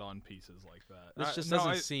little add-on pieces like that. This just no,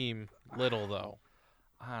 doesn't seem little, though.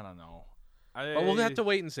 I don't know. But we'll have to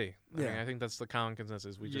wait and see. I mean, Yeah. I think that's the common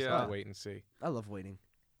consensus. We just Yeah. have to wait and see. I love waiting.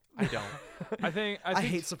 I don't. I think. I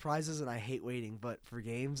hate surprises and I hate waiting, but for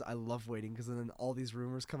games, I love waiting because then all these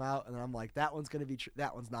rumors come out, and then I'm like, that one's gonna be true.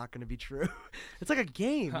 That one's not gonna be true. It's like a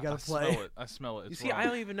game you gotta play. Smell it. I smell it. You It's see, wrong. I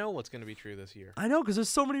don't even know what's going to be true this year. I know because there's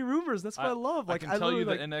so many rumors. That's what I love. Like I can tell you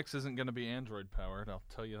literally, the like, NX isn't going to be Android powered. I'll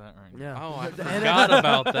tell you that right now. yeah. Oh, I The forgot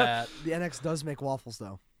about that. The NX does make waffles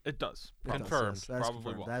though. It does. It does, Confirmed. yes. That is Probably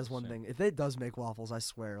confirmed. That is one waffles, yeah. thing. If it does make waffles, I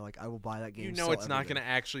swear, like I will buy that game. You know still it's not every going day.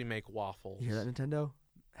 to actually make waffles. You hear that, Nintendo?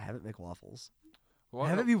 Have it make waffles. Well,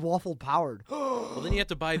 Have it be waffle powered. Well, then you have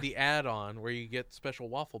to buy the add-on where you get special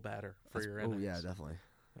waffle batter for your Oh NX. yeah, definitely.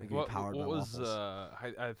 It can be What powered what by was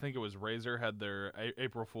waffles. I think it was Razer had their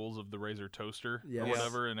April Fools of the Razer toaster Yes. or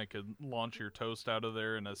whatever, and it could launch your toast out of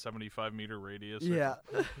there in a 75-meter radius. or- Yeah,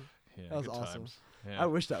 yeah, that was good awesome. times. I Yeah.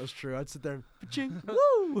 wish that was true. I'd sit there and ching,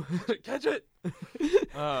 woo. Catch it.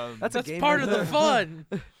 That's a That's game part right of the there. fun.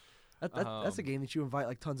 That's a Um, game that you invite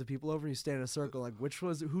like tons of people over and you stand in a circle like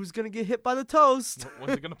who's gonna get hit by the toast?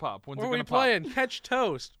 When's it gonna pop? When's What it are gonna we playing? Catch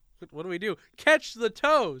toast. What do we do? Catch the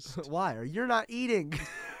toast. Why? Or you're not eating. pop?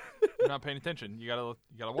 You're not paying attention. You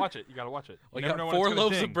gotta watch it. You gotta watch it. You We never got know when 4 it's gonna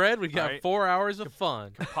loaves ding. of bread. We got Alright. 4 hours of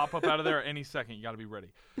fun. Pop up out of there at any second. You gotta be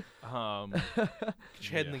ready. Get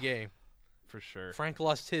your head in the Yeah. game. For sure. Frank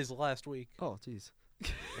lost his last week. Oh, jeez.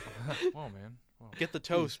 Oh man. Whoa. Get the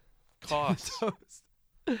toast. Cost. Toast.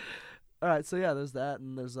 All right, so yeah, there's that,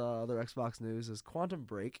 and there's other Xbox news. Is Quantum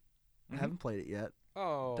Break. I Mhm. haven't played it yet.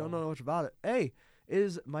 Oh. Don't know much about it. Hey, it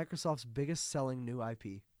is Microsoft's biggest selling new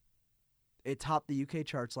IP. It topped the UK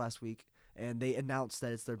charts last week, and they announced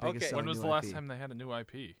that it's their biggest Okay. selling When was new the last IP. time they had a new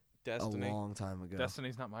IP? Destiny. A long time ago.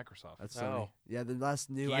 Destiny's not Microsoft. That's Sony. Oh. Yeah, the last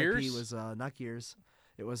new Gears? IP was not Gears.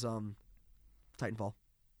 It was Titanfall,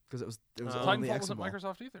 because it was Oh. only Titanfall wasn't Xbox.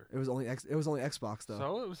 Microsoft either. It was only Xbox though.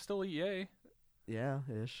 So it was still EA. Yeah,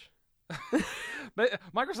 ish.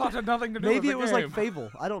 Microsoft had nothing to do with Maybe the it was game. like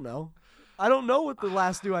Fable. I don't know. I don't know what the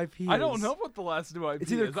last new IP is. I don't know what the last new IP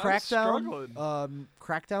It's either is. I was Crackdown. struggling.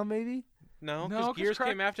 Crackdown maybe. No, No, because 'cause Gears Crack-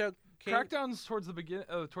 came after. Crackdown's towards the begin,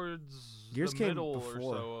 towards Gears the came middle or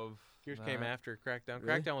before. so of. Gears came that. after Crackdown.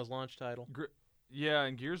 Really? Crackdown was launch title. Yeah,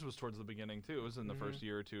 and Gears was towards the beginning too. It was in the Mhm. first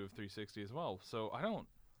year or two of 360 as well. So I don't.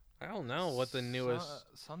 I don't know what the newest.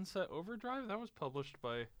 Sunset Overdrive that was published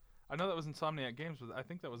by. I know that was Insomniac Games, but I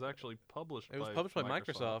think that was actually published. It was published by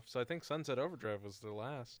Microsoft, so I think Sunset Overdrive was the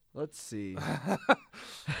last. Let's see.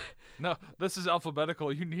 No, this is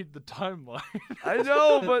alphabetical. You need the timeline. I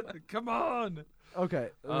know, but Come on. okay.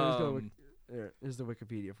 Let me just go to Um, here's the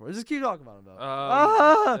Wikipedia for it. Just keep talking about it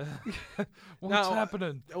though. What's Now,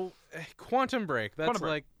 happening? Oh, Quantum Break. That's Quantum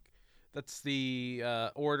Break. like, that's the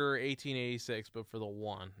Order 1886, but for the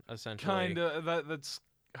one essentially. Kinda. That's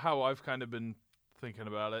how I've kind of been thinking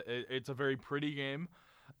about it. It's a very pretty game.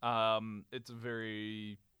 It's a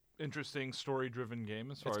very interesting story-driven game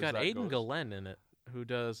as far It's as got that Aidan goes. Gillen in it, who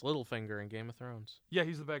does Littlefinger in Game of Thrones. Yeah,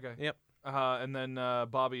 he's the bad guy. Yep. And then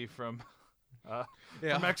Bobby from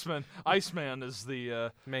X-Men, Iceman is the Main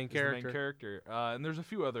is the main character. character. And there's a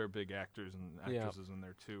few other big actors and Yeah. actresses in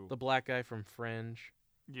there too. The black guy from Fringe.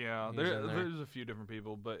 Yeah, He's in there. there's a few different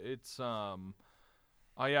people, but it's oh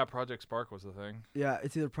yeah, Project Spark was the thing. Yeah,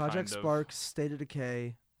 it's either Project Kind of. Spark, State of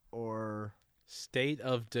Decay, or State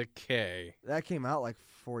of Decay. that came out like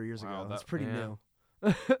 4 years Wow, ago. That's that- pretty yeah. new.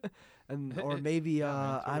 And or maybe Yeah, man,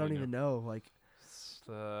 I don't totally even new. know. Like It's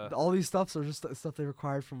the all these stuffs are just stuff they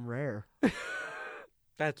required from Rare.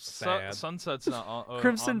 That's sad. Sunset's not on,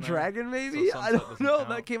 Crimson on there. Dragon, maybe. So I Sunset don't doesn't know. count.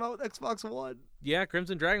 That came out with Xbox One Yeah,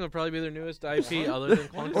 Crimson Dragon would probably be their newest IP, other than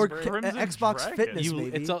Quantum or Break. Crimson Xbox Dragon? Fitness, You,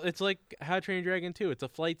 maybe. it's like How to Train Your Dragon 2. It's a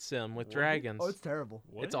flight sim with What? dragons. Oh, it's terrible.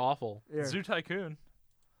 What? It's awful. Yeah, Zoo Tycoon.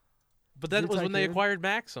 But that Zoo was when they Tycoon? acquired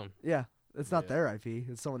Maxim. yeah. It's not Yeah. their IP.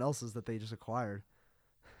 It's someone else's that they just acquired.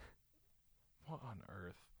 What on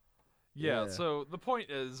earth? Yeah, Yeah. so the point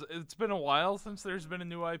is, it's been a while since there's been a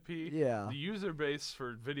new IP. Yeah. The user base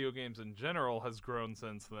for video games in general has grown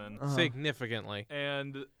since then. Uh-huh. Significantly.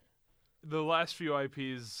 And the last few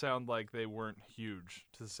IPs sound like they weren't huge,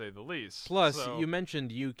 to say the least. Plus, So- you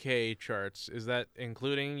mentioned UK charts. Is that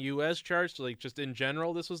including US charts? Like, just in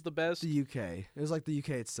general, this was the best? The UK. It was like the UK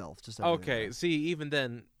itself. Just everything Okay, else. see, even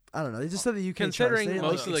then, I don't know. They just said the UK Considering charts. They didn't,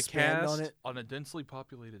 most like, of the expand on cast- it. on a densely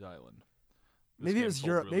populated island. This Maybe it game was sold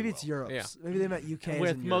Europe. really Maybe it's well. Europe's. Maybe they meant UK.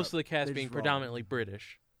 with most of the cast They being just wrong. predominantly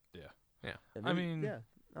British. And I maybe- mean- yeah.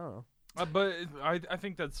 I don't know. But I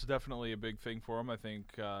think that's definitely a big thing for them. I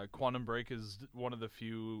think Quantum Break is one of the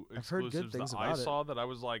few I've heard good exclusives things that I about it. saw that I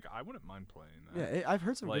was like, I wouldn't mind playing that. Yeah, I've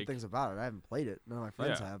heard some like- good things about it. I haven't played it. None of my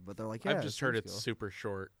friends Yeah. have, but they're like, yeah. I've just heard seems it's cool. super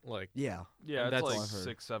short. Like, Yeah. Yeah, it's That's like all I've heard.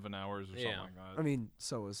 6-7 hours or Yeah. something like that. I mean,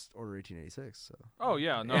 so was Order 1886. So Oh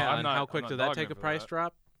yeah, no, yeah, I'm and not. how quick I'm did not that take dogging a it for price that.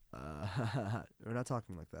 drop? we're not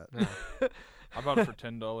talking like that. No. I bought it for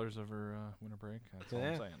 $10 over winter break. That's all Yeah.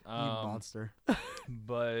 I'm saying. You monster.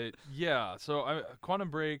 But yeah, so Quantum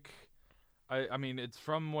Break. I mean, it's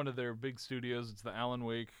from one of their big studios. It's the Alan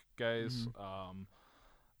Wake guys.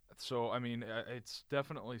 So I mean, it's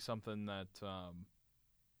definitely something that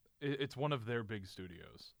it's one of their big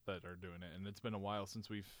studios that are doing it, and it's been a while since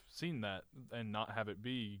we've seen that, and not have it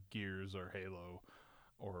be Gears or Halo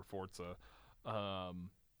or Forza.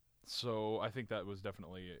 So I think that was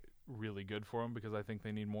definitely really good for them because I think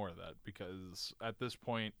they need more of that. Because at this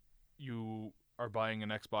point, you are buying an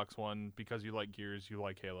Xbox One because you like Gears, you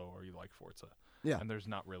like Halo, or you like Forza. Yeah. And there's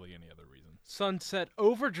not really any other reason. Sunset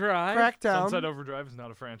Overdrive. Crackdown. Sunset Overdrive is not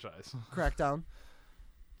a franchise. Crackdown.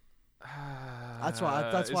 That's why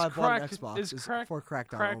I bought an Xbox. Is for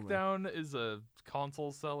Crackdown only. Crackdown is a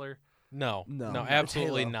console seller. No, No, no, it's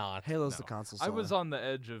absolutely Halo. not. Halo's No. the console I seller. was on the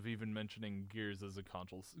edge of even mentioning Gears as a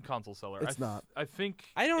console seller. It's not. I think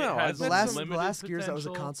I don't it know. has The That's last limited Gears that was a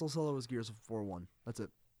potential. console seller was Gears of War 1. That's it.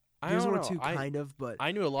 I Gears of don't War know. 2 kind of, but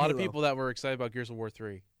I knew a lot of Halo. people that were excited about Gears of War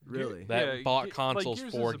 3 really. that Yeah, bought like, consoles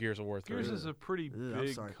Gears for is a- Gears of War 3. Gears is a pretty Ugh, I'm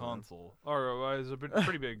big sorry, Glenn. console, or is a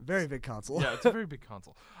pretty big. Very big console. Yeah, it's a very big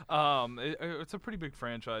console. It's a pretty big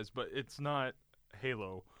franchise, but it's not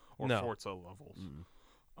Halo or No. Forza levels. Mm.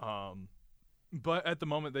 But at the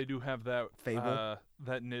moment, they do have that Fable?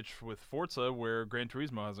 that niche with Forza where Gran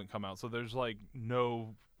Turismo hasn't come out, so there's like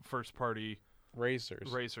no first-party Racers.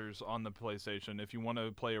 racers on the PlayStation. If you want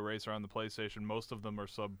to play a racer on the PlayStation, most of them are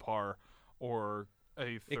subpar or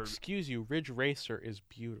a third. Excuse you, Ridge Racer is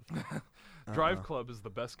beautiful. Drive Uh-uh. Club is the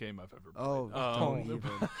best game I've ever played. Oh, don't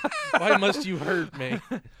even. Why must you hurt me?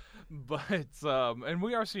 But and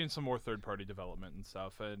we are seeing some more third-party development and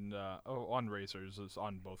stuff, and on racers is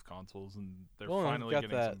on both consoles, and they're Well, we've finally got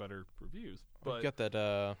getting that- some better reviews. We've But got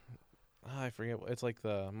that. I forget. It's like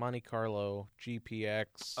the Monte Carlo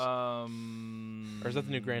GPX. Or is that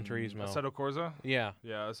the new Gran Turismo? Assetto Corsa? yeah.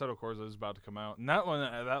 Yeah, Assetto Corsa is about to come out, and that one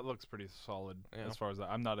that looks pretty solid Yeah. as far as that.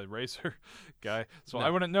 I'm not a racer guy, so No. I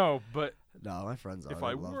wouldn't know. But No, my friends are. If They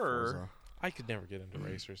I love were- Forza. I could never get into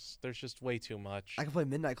racers. There's just way too much. I could play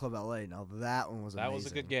Midnight Club LA. Now that one was That amazing.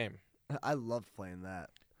 was a good game. I loved playing that.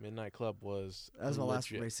 Midnight Club was. That was my last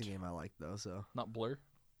legit. racing game I liked though. So not Blur.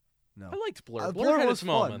 no. I liked Blur. Blur Blur had was its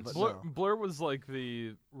fun, moments. but Blur, no. Blur was like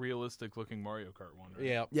the realistic-looking Mario Kart one, right?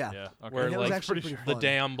 Yeah. Yeah. Yeah. Okay. Where it was like actually pretty pretty the fun.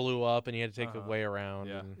 dam blew up and you had to take the Uh-huh. way around.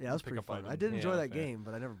 Yeah. And Yeah, that was Pick pretty up fun. I items. did enjoy Yeah. that game,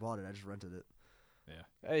 but I never bought it. I just rented it.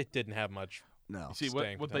 it didn't have much. No. You see,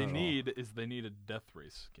 Staying what they potential. need is they need a death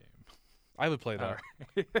race game. I would play that.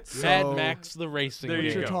 Alright. Mad So- Max the racing There What you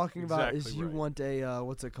game. you're go. talking about is Exactly you right. want a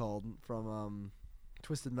what's it called from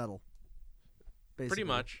Twisted Metal. Pretty Basically.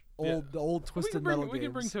 much. The old Twisted Metal we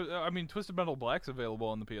can bring games. to. I mean, Twisted Metal Black's available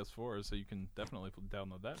on the PS4, so you can definitely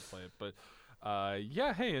download that and play it. But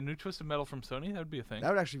yeah, hey, a new Twisted Metal from Sony, that would be a thing.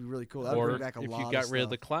 That would actually be really cool. That would Or bring back a if lot you got of rid of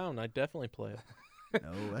the stuff. clown, I'd definitely play it.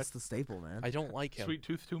 No, that's the staple, man. I don't like him. Sweet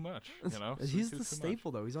Tooth too much, you know. Sweet He's Tooth the too much.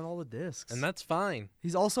 staple though. He's on all the discs. And that's fine.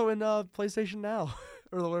 He's also in PlayStation Now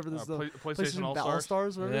or whatever this is. The PlayStation All All Stars,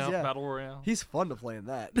 Stars, whatever it is. Yeah. Battle Royale. He's fun to play in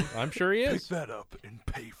that. I'm sure he Pick is. that up and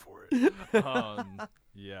pay for it.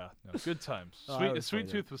 Yeah, no, good times. Oh, I Sweet always Sweet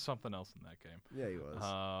played Tooth was something else in that game. Yeah, he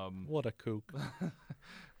was. What a kook.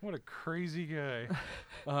 What a crazy guy.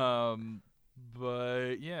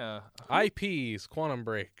 But yeah, IPs, Quantum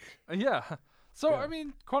Break. yeah. So Yeah. I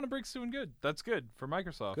mean, Quantum Break's doing good. That's good for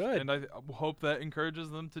Microsoft. Good. And I hope that encourages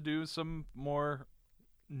them to do some more,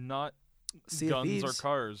 not Sea of guns or Thieves.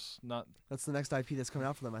 cars. Not That's the next IP that's coming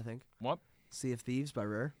out for them, I think. what? Sea of Thieves by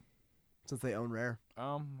Rare, since they own Rare.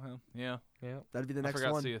 Well, yeah. Yeah. That'd be the I next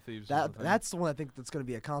forgot one. Sea of Thieves. was a thing. That's the one I think that's going to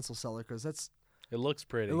be a console seller because It looks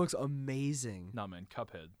pretty. it looks amazing. Nah, man,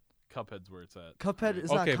 Cuphead. Cuphead's where it's at. Cuphead is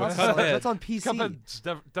Okay, not but console. Cuphead- That's on PC. Cuphead's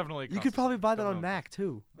definitely. You could probably buy that on Definitely. Mac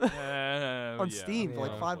too, On on Steam for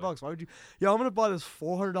like yeah. $5. Why would you? Yo, I'm gonna buy this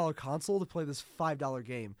 $400 console to play this $5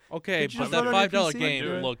 game. Okay, Could you but just that run it on your $5 PC? game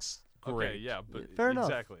Do it. looks great. Okay, yeah, but Fair enough.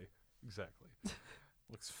 exactly.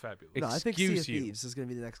 Looks fabulous. No, I think Sea of Excuse you. Thieves is gonna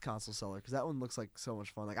be the next console seller because that one looks like so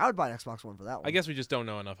much fun. Like I would buy an Xbox One for that one. I guess we just don't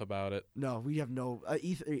know enough about it. No, we have no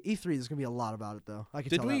E3. There's gonna be a lot about it though. I can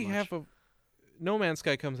Did tell we that much. have a No Man's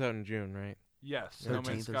Sky comes out in June, right? Yes, 13th No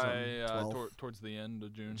Man's or Sky something, 12th. towards the end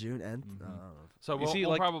of June. June end? Mhm. I don't know. So You we'll, see, we'll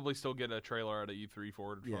like- probably still get a trailer out of E3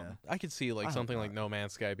 for it. Yeah. I could see I like hope something like not. No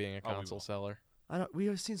Man's Sky being a Oh, we console will. seller. We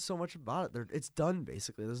have seen so much about it. It's done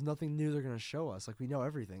basically. There's nothing new they're gonna show us. Like we know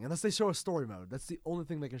everything, unless they show a story mode. That's the only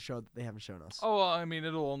thing they can show that they haven't shown us. Oh, well, I mean,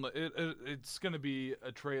 it's gonna be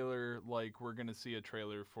a trailer like we're gonna see a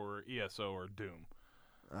trailer for ESO or Doom.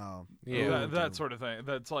 Oh, Yeah. That sort of thing.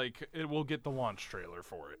 That's like it will get the launch trailer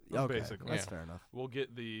for it. Okay, Basically, that's Yeah. fair enough. we'll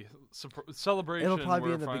get the celebration. It'll probably be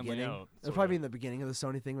we're in the finally beginning. out, It'll sort probably be of. in the beginning of the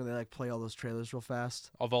Sony thing where they like play all those trailers real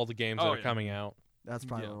fast. Of all the games Oh, that are yeah. coming out. That's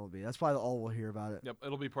probably Yeah. what it'll be. That's probably all we'll hear about it. Yep,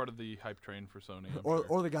 it'll be part of the hype train for Sony. I'm Or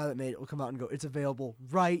sure. the guy that made it will come out and go, "It's available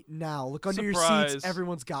right now. Look under your Surprise. seats.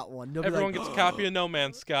 Everyone's got one." They'll be Everyone like, gets a copy of No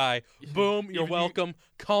Man's Sky. Boom, you're Even you- welcome.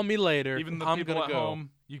 Call me later. Even the I'm people gonna at go.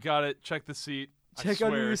 home, you got it. Check the seat. I Check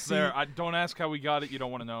swear under your it's there. seat. Don't ask how we got it. You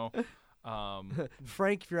don't want to know.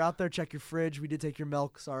 Frank, if you're out there, check your fridge. We did take your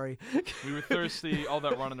milk. Sorry. We were thirsty. All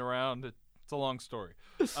that running around. It's a long story.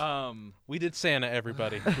 We did Santa,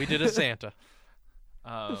 everybody. We did a Santa.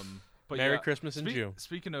 But Merry yeah, Christmas in June.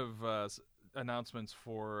 Speaking of announcements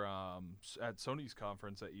for at Sony's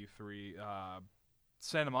conference at E3,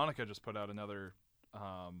 Santa Monica just put out another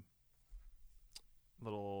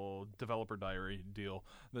little developer diary deal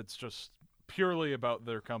that's just purely about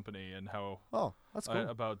their company and how Oh, that's cool.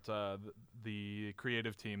 about the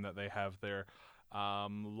creative team that they have there.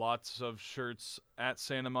 Lots of shirts at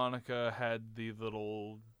Santa Monica had the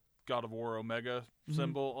little God of War Omega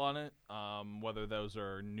symbol on it. Whether those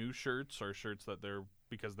are new shirts or shirts that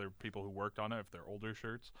because they're people who worked on it, if they're older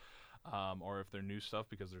shirts, or if they're new stuff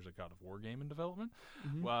because there's a God of War game in development.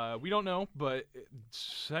 We don't know, but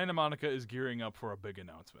Santa Monica is gearing up for a big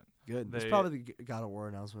announcement. Good. It's probably the God of War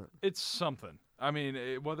announcement. It's something. I mean,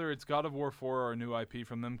 whether it's God of War 4 or a new IP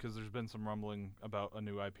from them, because there's been some rumbling about a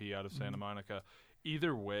new IP out of Santa Monica.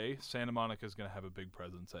 Either way, Santa Monica is going to have a big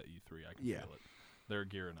presence at E3. I can feel it. They're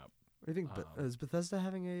gearing up. What do you think? Is Bethesda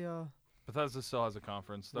having a... Bethesda still has a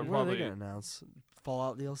conference. They're what are probably they going to announce?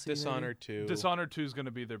 Fallout DLC? Dishonored 2. Dishonored 2 is going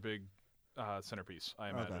to be their big centerpiece, I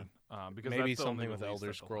imagine. Because Maybe that's the only something with release Elder that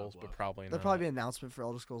they'll Scrolls, have but left. probably There'll not. probably be an announcement for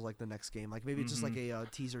Elder Scrolls like the next game. Like maybe just like a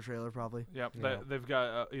teaser trailer probably. Yep, Yeah. they've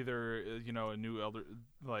got either a new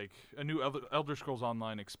Elder Scrolls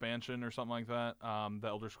Online expansion or something like that. The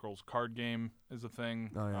Elder Scrolls card game is a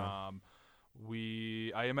thing. Oh, yeah.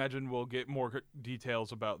 I imagine we'll get more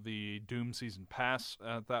details about the Doom Season Pass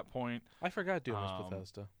at that point. I forgot Doom is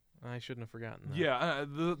Bethesda. I shouldn't have forgotten that. Yeah,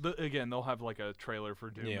 again, they'll have like a trailer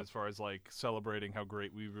for Doom Yeah. as far as like celebrating how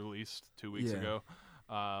great we released 2 weeks ago,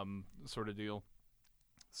 sort of deal.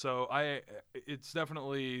 So it's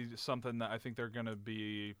definitely something that I think they're going to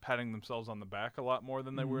be patting themselves on the back a lot more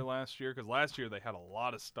than they were last year, because last year they had a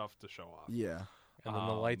lot of stuff to show off. Yeah. And then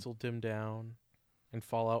the lights will dim down, and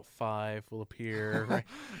Fallout 5 will appear. Right?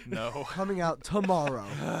 No. Coming out tomorrow.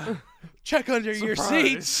 Check under your Surprise.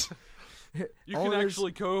 seats. You All can it is-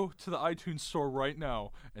 actually go to the iTunes store right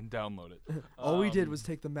now and download it. All we did was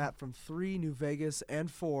take the map from 3, New Vegas, and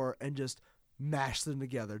 4 and just mash them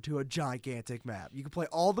together to a gigantic map. You can play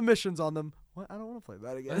all the missions on them. What? I don't want to play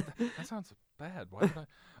that again. That sounds bad. Why would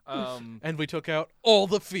I? And we took out all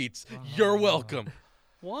the feats. You're welcome.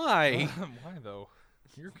 Why? Why though?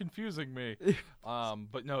 You're confusing me.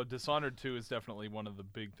 But no, Dishonored 2 is definitely one of the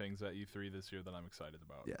big things at E3 this year that I'm excited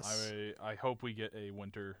about. Yes. I hope we get a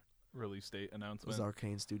winter release date It announcement. was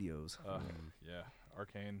Arcane Studios. Yeah,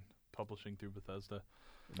 Arcane publishing through Bethesda.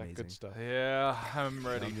 That Amazing. good stuff. Yeah, I'm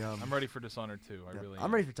ready. Yum, yum. I'm ready for Dishonored 2. I Yep. really.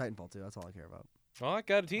 I'm ready for Titanfall 2. That's all I care about. Well, I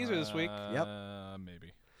got a teaser this week. Yep.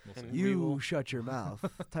 Maybe. We'll see. And we You will- shut your mouth.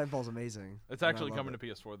 Titanfall's amazing. It's and I actually love coming it. to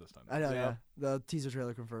PS4 this time. I know, Yeah. yeah. The teaser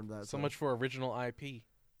trailer confirmed that. So much for original IP.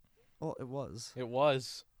 Well, it was. It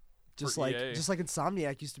was. Just For like EA.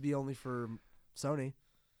 Insomniac used to be only for Sony.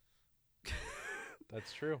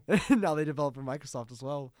 That's true. Now they develop for Microsoft as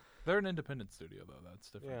well. They're an independent studio though. That's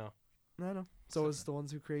different. Yeah. I know. So is the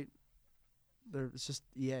ones who create. It's just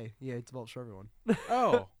EA. EA develops for everyone.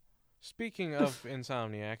 Oh, speaking of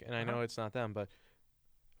Insomniac, and I know it's not them, but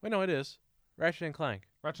wait, no, it is. Ratchet and Clank.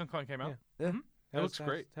 Ratchet and Clank came out. Yeah. Mhm. It looks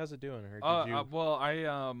great. How's it doing? Or did you? Well,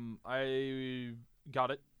 I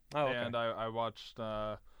got it, Oh, okay. and I watched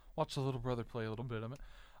the little brother play a little bit of it.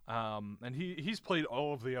 And he's played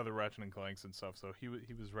all of the other Ratchet and Clanks and stuff, so he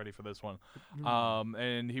was ready for this one.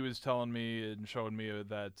 And he was telling me and showing me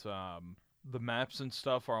that the maps and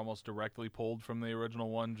stuff are almost directly pulled from the original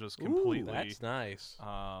one, just completely. That's nice.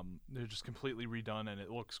 They're just completely redone, and it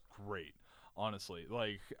looks great. Honestly,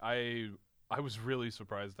 like I was really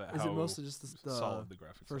surprised at Is how it mostly just the solid the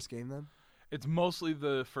graphics are. first game then? It's mostly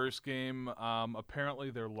the first game. Apparently,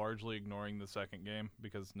 they're largely ignoring the second game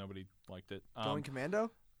because nobody liked it. Going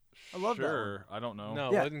Commando? I love that one. Sure, I don't know.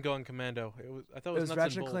 No, Yeah. it wasn't going Commando. It was. I thought it was, was nuts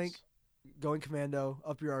Ratchet and and bolts. Clank. Going Commando,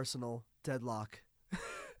 Up Your Arsenal, Deadlock.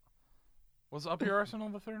 Was Up Your Arsenal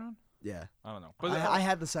the third one? Yeah. I don't know. But I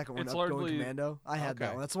had the second one, it's Up Going largely- Commando. I had that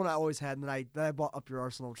Okay. one. That's the one I always had, and then I bought Up Your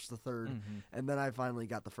Arsenal, which is the third, Mhm. and then I finally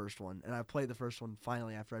got the first one, and I played the first one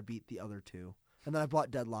finally after I beat the other two, and then I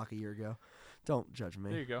bought Deadlock a year ago. Don't judge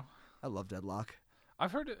There me. you go. I love Deadlock.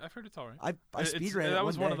 I've heard it's alright. I speedran it. That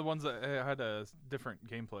was one of day. the ones that had a different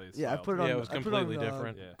gameplay. Yeah, I style put it to on. Yeah, it was I put it completely on,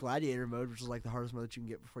 different. Yeah. Gladiator mode, which is like the hardest mode that you can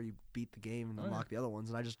get before you beat the game and Oh, unlock the other ones.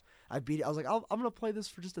 And I beat it. I was like, I'm gonna play this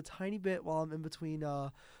for just a tiny bit while I'm in between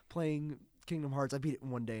playing Kingdom Hearts. I beat it in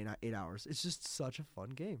one day in 8 hours. It's just such a fun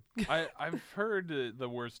game. I've heard the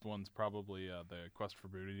worst one's probably the Quest for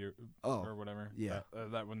Booty or whatever. yeah.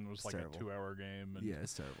 That one was It's like terrible. a 2-hour game. And Yeah,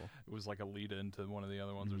 it's terrible. it was like a lead into one of the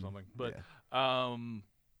other ones or Mhm. something. But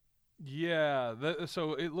yeah.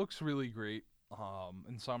 so it looks really great.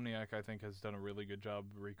 Insomniac, I think, has done a really good job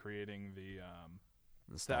recreating the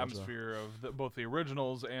Nostalgia. atmosphere of both the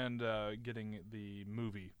originals and getting the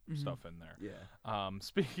movie Mhm. stuff in there. Yeah.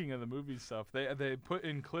 Speaking of the movie stuff, they put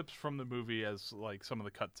in clips from the movie as like some of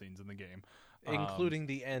the cutscenes in the game, including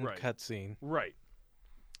the end right. cutscene. right.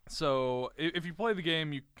 So if you play the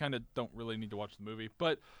game, you kind of don't really need to watch the movie.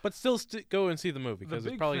 But But still go and see the movie the because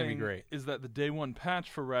it's big probably going to thing be great. is that the day one patch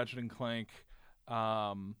for Ratchet and Clank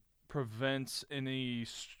prevents any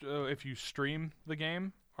if you stream the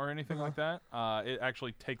game or anything like that. It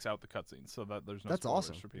actually takes out the cutscenes so that there's no That's spoilers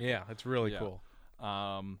awesome. for people. Yeah, it's really Yeah. cool.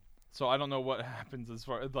 So I don't know what happens as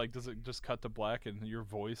far like does it just cut to black and your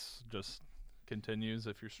voice just continues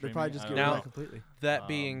if you're They streaming? probably just I get don't rid of Now- that completely. That Um,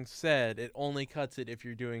 being said, it only cuts it if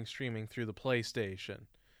you're doing streaming through the PlayStation.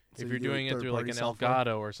 So if you you're do doing it through like third-party an software?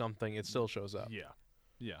 Elgato or something, it still shows up. Yeah.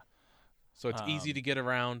 So it's easy to get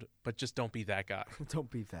around, but just don't be that guy. Don't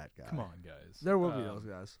be that guy. Come on, guys. There will be those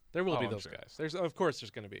guys. There will Oh, be I'm those sure. guys. Of course there's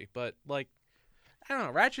going to be, but like I don't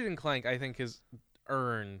know, Ratchet and Clank I think has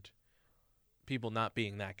earned people not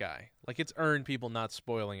being that guy. Like it's earned people not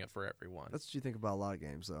spoiling it for everyone. That's what you think about a lot of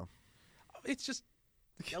games, though. It's just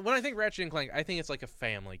when I think Ratchet and Clank, I think it's like a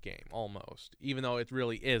family game almost, even though it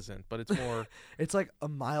really isn't. But it's more. It's like a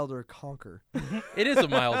milder Conquer. It is a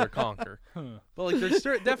milder Conquer, Huh. but like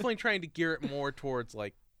they're definitely trying to gear it more towards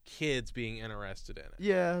like kids being interested in it.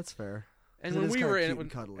 Yeah, that's fair. And 'Cause it when is we kinda were in cute it,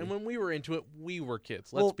 and cuddly. and when we were into it, we were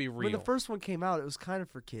kids. Let's Well, be when real. the first one came out, it was kind of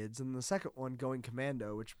for kids, and the second one, Going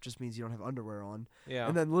Commando, which just means you don't have underwear on, Yeah.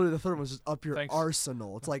 and then literally the third one was just up your Thanks.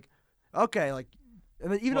 arsenal. It's like, okay, like,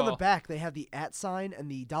 and then even on the Well- back they have the @ sign and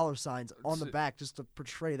the $ signs on the So- back just to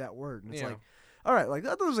portray that word, and it's Yeah. like, all right, like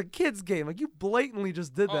that was a kids game, like you blatantly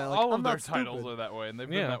just did that. Like, all I'm of their not titles stupid. are that way, and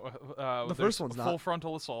they've Yeah. been that way. The There's first one's Full not.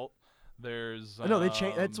 Frontal Assault. There's No, they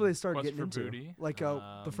changed. That's what they started Quest getting for into. Booty. Like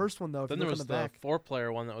the first one though, if then you there look was on the the back,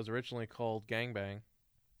 4-player one that was originally called Gangbang.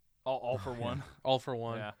 all for one. All for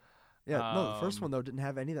one. Yeah. yeah, no, the first um, one though didn't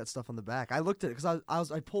have any of that stuff on the back. I looked at it because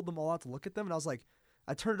I pulled them all out to look at them, and I was like,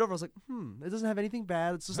 I turned it over. I was like, it doesn't have anything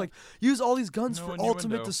bad. It's just like use all these guns No for innuendo.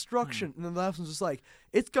 ultimate destruction. And then the last one's just like,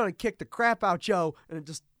 it's gonna kick the crap out, Joe, and it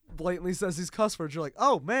just blatantly says these cuss words. You're like,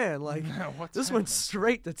 oh man, like What's this went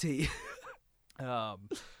straight to T.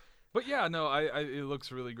 But yeah, no, it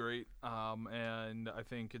looks really great. And I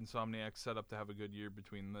think Insomniac's set up to have a good year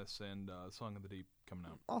between this and Song of the Deep coming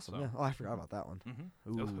out. Awesome. So, Yeah. Oh, I forgot about that one. Mhm.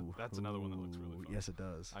 Ooh, That's another one that looks really ooh, fun. Yes, it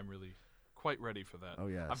does. I'm really quite ready for that. Oh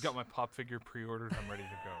yes. I've got my pop figure pre-ordered. I'm ready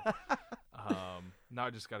to go. Now I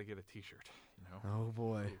just got to get a T-shirt. You know. Oh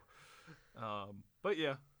boy. But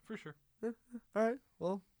yeah, for sure. All right.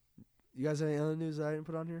 Well, you guys have any other news that I didn't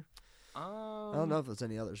put on here? I don't know if there's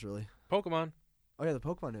any others really. Pokemon. Oh yeah, the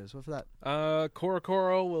Pokemon news. What for that?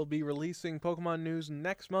 Korokoro will be releasing Pokemon news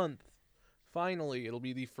next month. Finally, it'll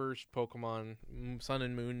be the first Pokemon Sun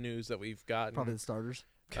and Moon news that we've gotten. Probably the starters.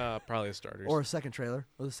 Probably the starters. Or a second trailer.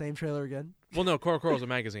 Or the same trailer again. well, no, Korokoro's a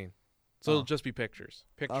magazine, so Oh. it'll just be pictures.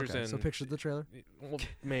 Pictures Okay, and so picture the trailer. well,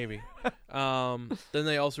 maybe. Then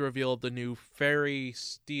they also revealed the new Fairy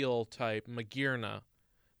Steel type Magearna,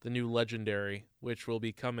 the new legendary, which will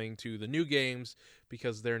be coming to the new games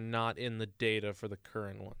because they're not in the data for the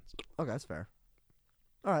current ones. Okay, that's fair.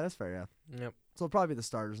 All right, that's fair. Yeah. Yep. So it'll probably be the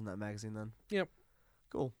starters in that magazine then. Yep.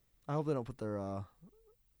 Cool. I hope they don't put their.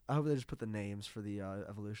 I hope they just put the names for the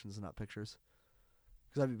evolutions and not pictures.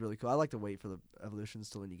 Because that'd be really cool. I like to wait for the evolutions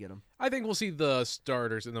till when you get them. I think we'll see the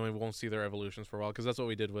starters and then we won't see their evolutions for a while because that's what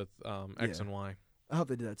we did with X Yeah. and Y. I hope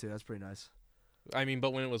they do that too. That's pretty nice. I mean,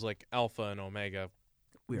 but when it was like Alpha and Omega,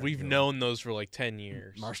 already we've knew it. known those for like 10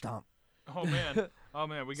 years. Marstomp. Oh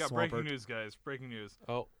man, we got breaking Swampert. news, guys. Breaking news.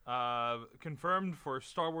 Oh, Confirmed for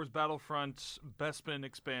Star Wars Battlefront Bespin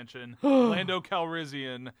expansion. Lando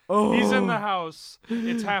Calrissian. Oh, He's in the house.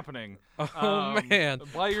 It's happening. oh man.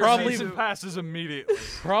 Buy your Probably- season passes immediately.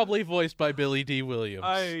 Probably voiced by Billy D. Williams.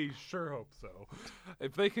 I sure hope so.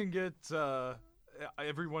 If they can get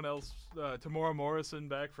everyone else, Tamora Morrison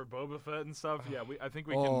back for Boba Fett and stuff, yeah, I think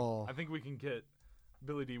we can. Oh. I think we can get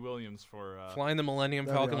Billy D. Williams for Flying the Millennium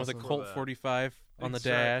That'd be Falcon with a awesome. Colt For that. 45 on the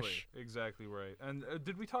Exactly, dash. Exactly right. And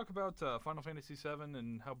did we talk about Final Fantasy VII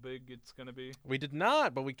and how big it's going to be? We did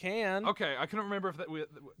not, but we can. Okay, I couldn't remember if we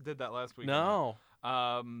did that last week. or No.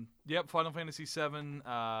 not. Yep, Final Fantasy VII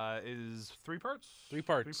is 3 parts. 3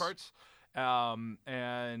 parts. 3 parts.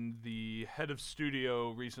 And the head of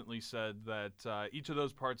studio recently said that each of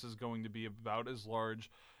those parts is going to be about as large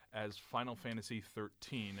as Final Fantasy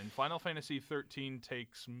 13. And Final Fantasy 13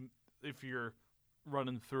 takes, if you're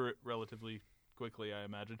running through it relatively quickly, I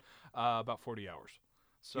imagine, about 40 hours.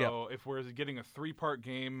 So if we're getting a 3-part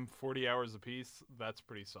game, 40 hours apiece, that's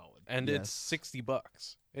pretty solid. And Yes. it's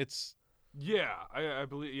 $60. It's I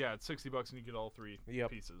believe, it's $60 and you get all 3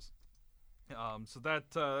 pieces. So that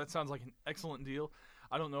sounds like an excellent deal.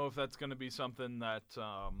 I don't know if that's going to be something that,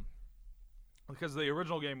 because the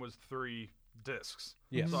original game was 3 discs.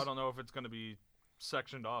 Yes. So I don't know if it's going to be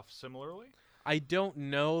sectioned off similarly. I don't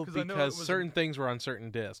know 'Cause I know it because was certain things were on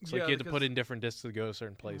certain discs. Like Yeah, you had to put because- in different discs to go to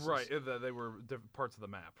certain places. Right, they were different parts of the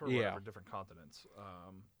map or Yeah. whatever, different continents.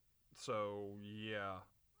 So yeah,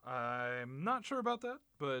 I'm not sure about that,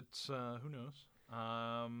 but who knows?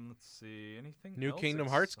 Let's see, anything New else Kingdom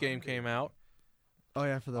Hearts game exciting? came out Oh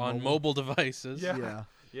yeah, for the on mobile devices. Yeah. Yeah.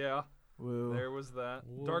 Yeah, Woo. there was that.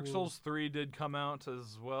 Whoa. Dark Souls 3 did come out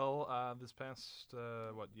as well this past,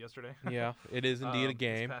 yesterday? Yeah, it is indeed a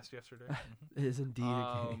game. This past yesterday. Mhm. It is indeed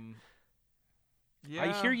a game. Yeah.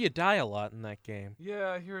 I hear you die a lot in that game.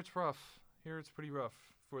 Yeah, I hear it's rough. Here it's pretty rough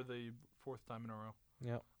for the 4th time in a row.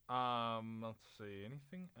 Yep. Let's see.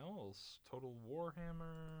 Anything else? Total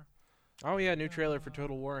Warhammer. Oh yeah, new trailer for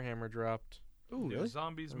Total Warhammer dropped. Ooh, New really?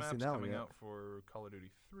 Zombies Haven't seen maps that one coming yet. out for Call of Duty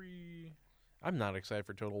 3. I'm not excited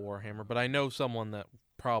for Total Warhammer, but I know someone that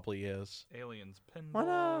probably is. Aliens Pinball. Why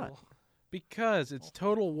not? Because it's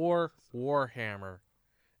Total War Warhammer.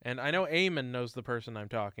 And I know Eamon knows the person I'm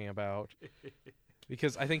talking about.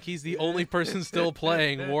 Because I think he's the only person still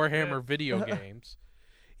playing Warhammer video games.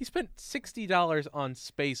 He spent $60 on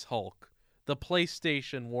Space Hulk, the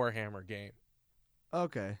PlayStation Warhammer game.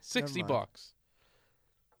 Okay. $60. never mind.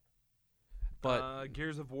 But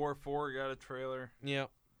Gears of War 4 got a trailer. yeah,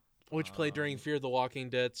 which played during Fear the Walking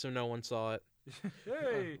Dead, so no one saw it.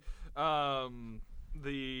 Hey,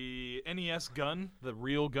 the NES gun, the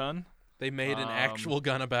real gun. They made an actual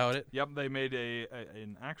gun about it. Yep, they made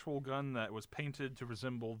an actual gun that was painted to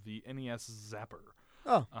resemble the NES Zapper.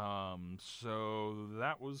 Oh. So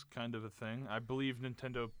that was kind of a thing. I believe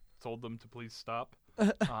Nintendo told them to please stop.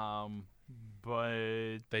 But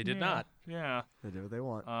They did yeah, not. Yeah. They do what they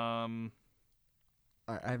want.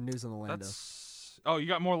 All right, I have news on the Lando. Oh, you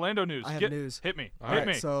got more Lando news. I have news. Hit me. All Hit All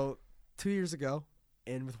me. right, so 2 years ago,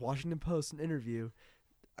 and with Washington Post, an interview,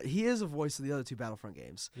 he is a voice of the other 2 Battlefront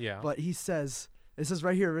games. Yeah. But he says, it says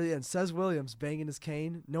right here at the end, says Williams banging his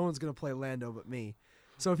cane, no one's going to play Lando but me.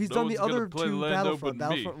 So if he's No done the one's gonna other play 2 Lando Battlefront, but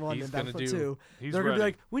me. Battlefront 1 He's and gonna Battlefront do- 2, He's they're going to be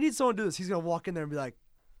ready. like, we need someone to do this. He's going to walk in there and be like,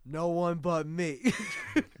 no one but me.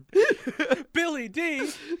 Billy D.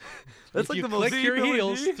 That's If like you the most click your Billy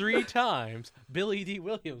heels D. 3 times, Billy D.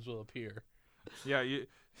 Williams will appear. Yeah, you.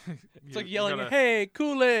 It's like yelling, "Hey,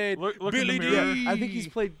 Kool-Aid, Look in the Billy D!" mirror. I think he's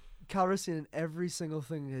played Calrissian in every single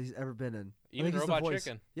thing that he's ever been in. I Even think he's the Robot voice.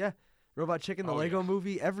 Chicken. Yeah. Robot Chicken, the Oh, Lego yeah.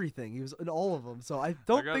 movie, everything. He was in all of them. So I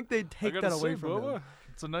don't think they'd take that away from Boba, him.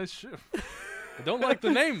 It's a nice ship. I don't like the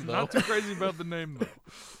name though. Not too crazy about the name though.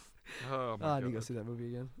 Oh my I need to go God. see that movie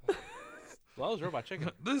again. Well, that was Robot Chicken.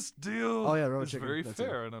 This deal Oh, yeah, Robot is Chicken, very that's it.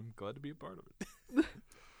 fair, and I'm glad to be a part of it.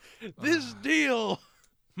 This deal.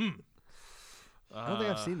 I don't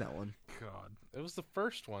think I've seen that one. God, It was the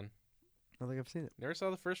first one. I don't think I've seen it. Never saw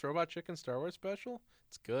the first Robot Chicken Star Wars special?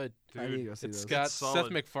 It's good. I need to dude. go see It's those. got It's Seth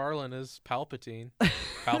solid. MacFarlane as Palpatine.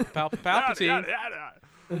 Palpatine.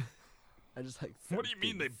 I just like. What do you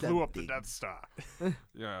mean they blew up the Death Star?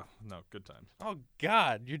 Yeah, no, good times. Oh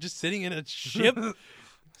God, you're just sitting in a ship.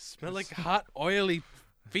 Smell like hot, oily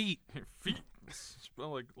feet. Your feet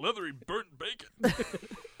smell like leathery burnt bacon.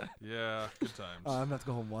 Yeah, good times. I'm gonna have to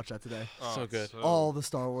go home and watch that today. Oh, so it's good. All the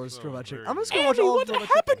Star Wars so Robot Chicken. very I'm just good. gonna watch all of Robot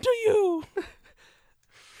Chicken. to you?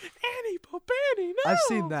 Annie Popani, no. I've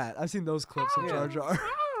seen that. I've seen those clips of Jar Jar.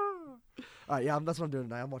 All right, yeah, that's what I'm doing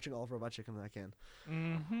tonight. I'm watching all of Robot Chicken that I can.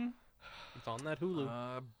 Mm-hmm. It's on that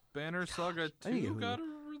Hulu. Banner Saga I need to 2 get got a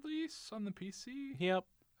release on the PC, Yep.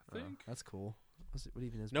 I think. That's cool. What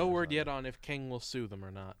even is No Banner word Saga? yet on if King will sue them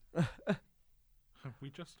or not. We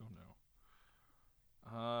just don't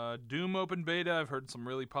know. Doom open beta. I've heard some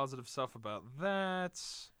really positive stuff about that.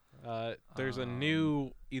 There's a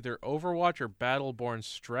new either Overwatch or Battleborn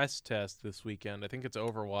stress test this weekend. I think it's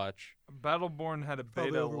Overwatch. Battleborn had a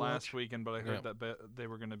Probably beta Overwatch. last weekend, but I heard Yeah. that they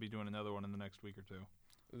were going to be doing another one in the next week or two.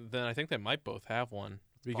 Then I think they might both have one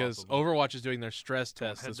because possible. Overwatch is doing their stress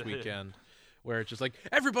Going test this head-to-head. weekend, where it's just like,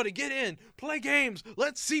 everybody get in, play games,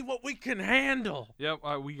 let's see what we can handle. Yep,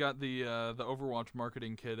 we got the Overwatch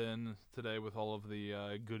marketing kit in today with all of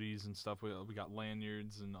the goodies and stuff. We got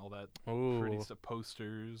lanyards and all that pretty Ooh, stuff,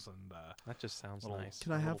 posters and that just sounds little- nice.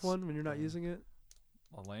 Can I have one when you're not using it?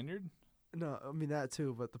 a lanyard. No, I mean that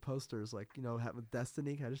too, but the posters, like, with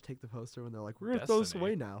Destiny, can I just take the poster when they're like, we're gonna throw this Destiny?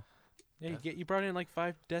 away now? Yeah, you brought in like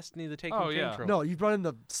 5 Destiny the Taken Oh, King yeah. trophy. No, you brought in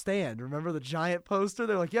the stand. Remember the giant poster?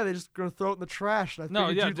 They're like, yeah, they're just gonna throw it in the trash. And I No,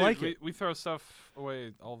 figured yeah, you'd dude, like it. we throw stuff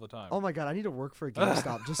away all the time. Oh my god, I need to work for a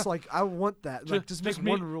GameStop. Just like I want that. Like, just make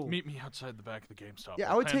one rule. Meet me outside the back of the GameStop. Yeah,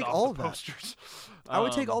 I'll I would hand take off all the of that. posters. I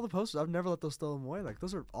would take all the posters. I've never let those throw them away. Like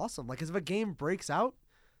those are awesome. Like if a game breaks out,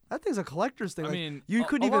 that thing's a collector's thing. I Like, mean, you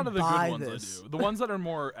couldn't a lot even of the buy good ones this. I do. The ones that are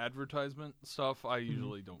more advertisement stuff, I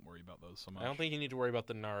usually don't worry about those so much. I don't think you need to worry about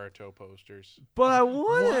the Naruto posters. But I What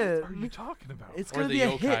want are it. you talking about? It's Or gonna the be a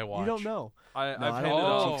Yokai hit. You Watch. don't know. No, I've I handed don't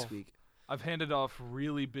off. know. Speak. I've handed off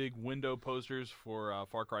really big window posters for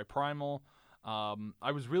Far Cry Primal.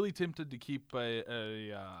 I was really tempted to keep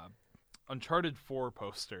a Uncharted 4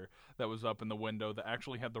 poster that was up in the window that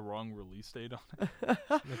actually had the wrong release date on it.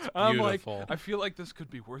 It's I'm like, beautiful. I feel like this could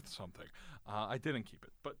be worth something. I didn't keep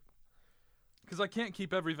it, but because I can't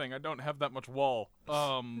keep everything, I don't have that much wall.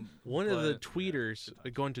 One of the but, tweeters, good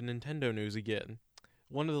times. going to Nintendo news again,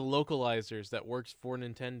 one of the localizers that works for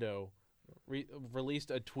Nintendo released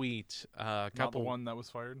a tweet Not the one that was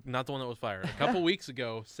fired. not the one that was fired, a couple weeks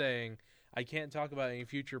ago saying, I can't talk about any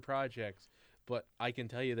future projects, but I can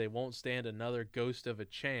tell you they won't stand another ghost of a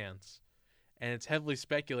chance. And it's heavily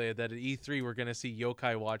speculated that at E3 we're going to see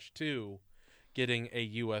Yokai Watch 2 getting a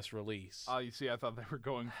U.S. release. You see, I thought they were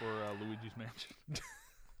going for Luigi's Mansion.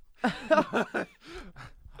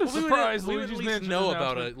 Surprise! we would Luigi's at least Mansion know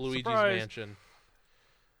about a announcement. Luigi's Surprise. Mansion.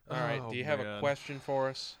 All right, Oh, do you have a man. question for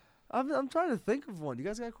us? I'm trying to think of one. You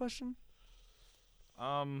guys got a question?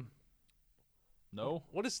 No.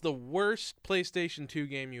 What is the worst PlayStation 2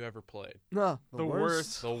 game you ever played? No, The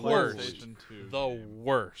worst. The worst. PlayStation 2 The game.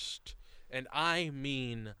 worst. And I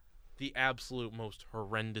mean the absolute most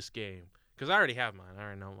horrendous game. Because I already have mine. I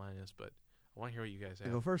already know what mine is, but I want to hear what you guys You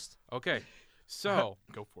go have. first. Okay. So,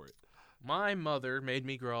 Go for it. my mother made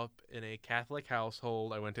me grow up in a Catholic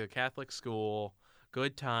household. I went to a Catholic school.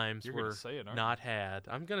 Good times You're were gonna say it, aren't not had.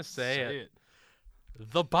 I'm going to you? say it. it.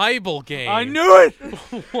 The Bible game. I knew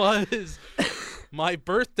it. was my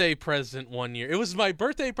birthday present one year. It was my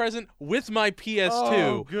birthday present with my PS2.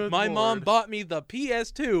 Oh, good my mom Lord. bought me the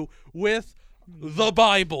PS2 with the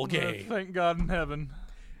Bible game. Thank God in heaven.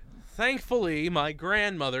 Thankfully, my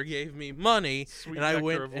grandmother gave me money, Sweet and I nectar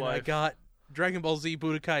went of and I life. got Dragon Ball Z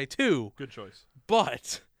Budokai 2. Good choice.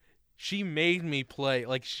 But she made me play.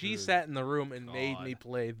 Like, she Good sat in the room and made me God.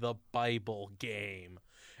 play the Bible game.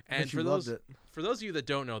 I And bet you for loved those it. for those of you that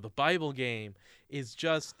don't know, the Bible game is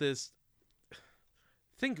just this.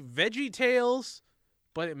 Think Veggie Tales,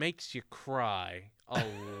 but it makes you cry a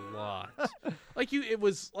lot. It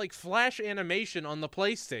was like flash animation on the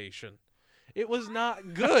PlayStation. It was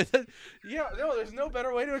not good. Yeah, no, there's no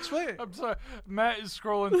better way to explain it. I'm sorry. Matt is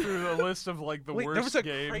scrolling through the list of like the Wait, there was worst a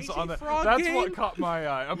games Crazy on that. Frog That's game? what caught my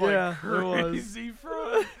eye. I'm Yeah, like, there was. Crazy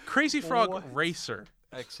Frog. Crazy Frog What? Racer.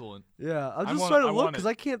 Excellent. Yeah, I'm I just want- trying to I look want because it.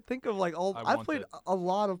 I can't think of like all. I I want played it. a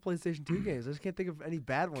lot of PlayStation 2 games. I just can't think of any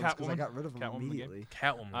bad ones because I Catwoman? got rid of them Catwoman the game? immediately.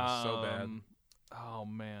 Catwoman was so bad. Oh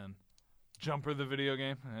man, Jumper the video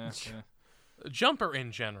game. Jumper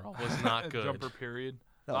in general was not good. Jumper period.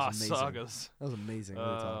 That was amazing. Sagas. That was amazing. What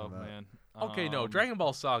are you Oh talking about? man. Okay, no, Dragon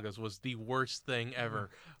Ball Sagas was the worst thing ever.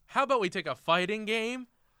 Mm. How about we take a fighting game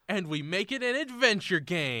and we make it an adventure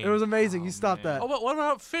game? It was amazing. Oh, You stopped man. that. Oh, but what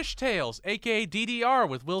about Fish Tales, aka DDR,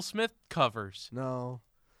 with Will Smith covers? No.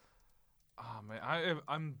 Oh man,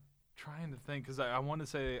 I'm trying to think because I want to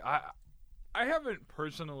say I haven't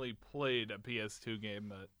personally played a PS2 game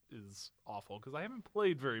that is awful because I haven't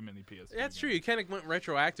played very many PS2 That's true. games. You kind of went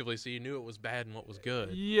retroactively, so you knew it was bad and what was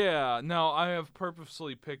good. Yeah, no, I have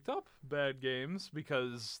purposely picked up bad games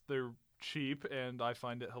because they're cheap and I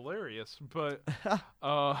find it hilarious. But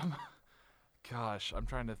gosh, I'm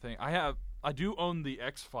trying to think. I do own the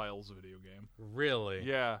X-Files video game. Really?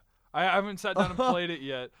 Yeah. I haven't sat down and played it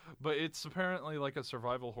yet, but it's apparently like a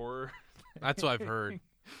survival horror. That's what I've heard.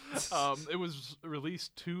 It was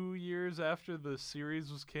released 2 years after the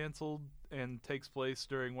series was canceled and takes place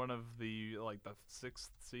during one of the the 6th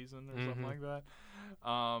season or something Mhm. like that.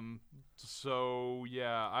 So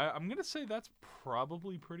yeah, I'm gonna say that's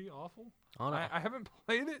probably pretty awful. I haven't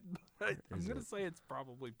played it, but I'm Is gonna it? say it's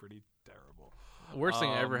probably pretty terrible. The worst thing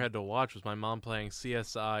I ever Um, had to watch was my mom playing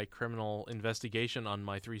CSI Criminal Investigation on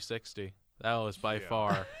my 360. That was by Yeah.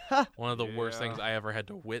 far one of the worst Yeah. things I ever had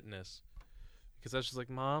to witness. Because I was just like,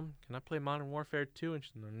 Mom, can I play Modern Warfare 2? And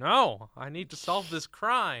she's like, no, I need to solve this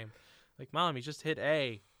crime. Like, Mom, you just hit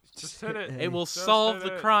A. Just hit it. It will Just solve hit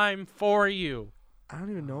the it. crime for you. I don't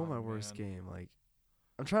even know Oh, my worst man. game. Like,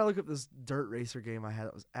 I'm trying to look up this dirt racer game I had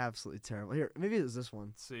that was absolutely terrible. Here, maybe it was this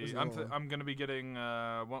one. See, There's I'm another one. I'm gonna be getting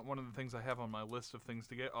one of the things I have on my list of things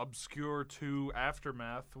to get. Obscure 2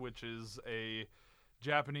 Aftermath, which is a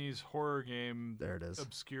Japanese horror game. There it is.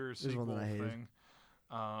 Obscure one sequel that I hated. thing.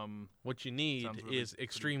 What you need Sounds really is pretty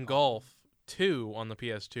Extreme awesome. Golf 2 on the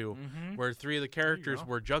PS2, Mm-hmm. where 3 of the characters go.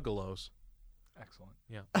 were juggalos. Excellent.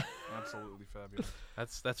 Yeah. Absolutely fabulous.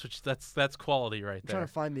 That's quality right I'm trying there.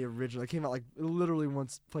 to find the original. It came out like literally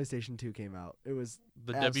once PlayStation 2 came out. It was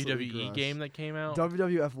The absolutely WWE gross. game that came out.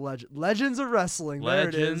 WWF Legends of Wrestling. There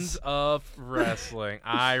it Legends is. of Wrestling.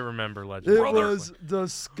 I remember Legends It of was Wrestling.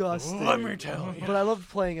 disgusting. Let me tell you. But I loved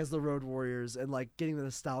playing as the Road Warriors and like getting the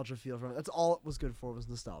nostalgia feel from it. That's all it was good for was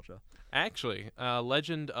nostalgia. Actually,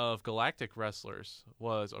 Legend of Galactic Wrestlers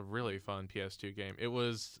was a really fun PS2 game. It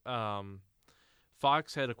was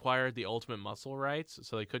Fox had acquired the Ultimate Muscle rights,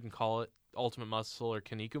 so they couldn't call it Ultimate Muscle or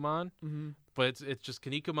Kinnikuman, Mm-hmm. but it's just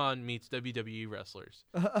Kinnikuman meets WWE wrestlers,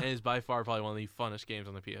 and is by far probably one of the funnest games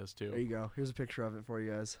on the There PS2. you go. Here's a picture of it for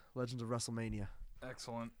you guys. Legends of WrestleMania.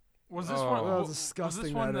 Excellent. Was this Oh. one? How Was this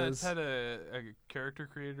disgusting one that that is. had a character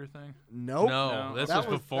creator thing? Nope. No, No, this that was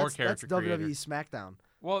was- before that's character WWE creator. SmackDown.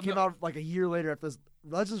 Well, Came out like a year later after this.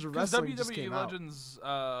 Legends of because Wrestling just WWE came out. Legends,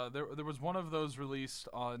 there was one of those released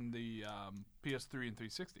on the PS3 and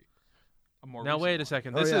 360. A more Now wait a recent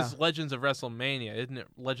second. Oh, This yeah. is Legends of WrestleMania, isn't it?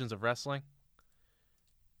 Legends of Wrestling,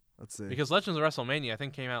 Let's see. because Legends of WrestleMania I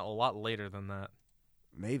think came out a lot later than that.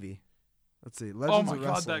 Maybe. Let's see. one. Legends Oh my of god,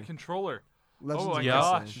 Wrestling. that controller! Legends oh my of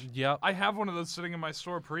gosh. Wrestling. Yep. I have one of those sitting in my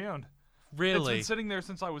store pre-owned. It's Really? been sitting there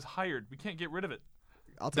since I was hired. We can't get rid of it.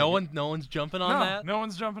 I'll take No it. no one's jumping on no, that. no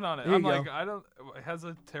one's jumping on it. There you I'm go. like, I don't. It has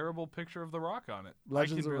a terrible picture of The Rock on it.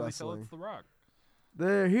 Legends I of can really Wrestling. tell it's The Rock.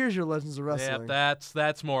 Here's your Legends of Wrestling. Yep,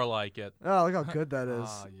 that's more like it. Oh, look how good that is.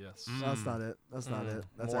 Ah, yes. Mm. That's not it. That's not Mm. it.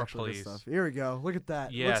 That's More, actually please. good stuff. Here we go. Look at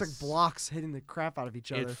that. It looks Yes. like blocks hitting the crap out of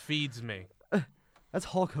each It other. feeds me. That's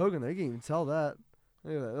Hulk Hogan. They can't even tell that.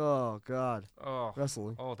 Look at that. Oh God. Oh,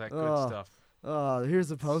 Wrestling. that good Oh. stuff. Oh, here's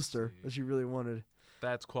the poster see. that you really wanted.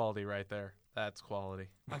 That's quality right there. That's quality.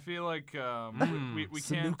 I feel like we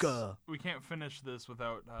Sanuka. can't finish this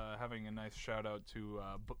without having a nice shout out to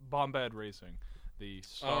Bombad Racing, the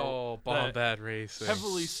Bombad Racing.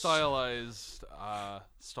 heavily stylized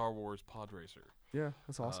Star Wars pod racer. Yeah,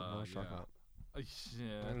 that's awesome. What was yeah. talking about?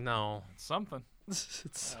 Yeah, No, something.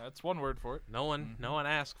 It's- That's one word for it. no one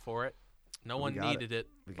asked for it. No We one got it. needed it,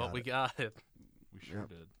 We but got we it. got it. We sure Yep.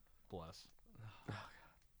 did. Bless.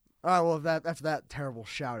 All right. Well, after that terrible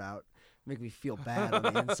shout out, make me feel bad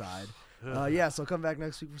on the inside. Yeah. So come back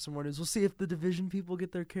next week for some more news. We'll see if the Division people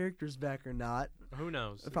get their characters back or not. Who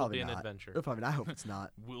knows? It'll Probably be an not. adventure. Probably not. I hope it's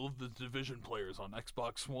not. Will the Division players on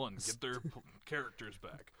Xbox One get their characters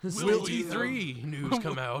back? Will we E3 news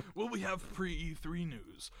come out? Will we have pre-E3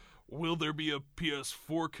 news? Will there be a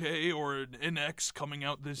PS4K or an NX coming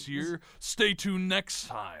out this year? Stay tuned next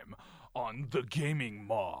time on The Gaming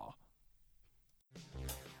Maw.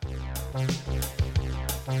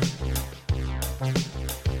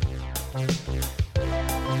 Thank you.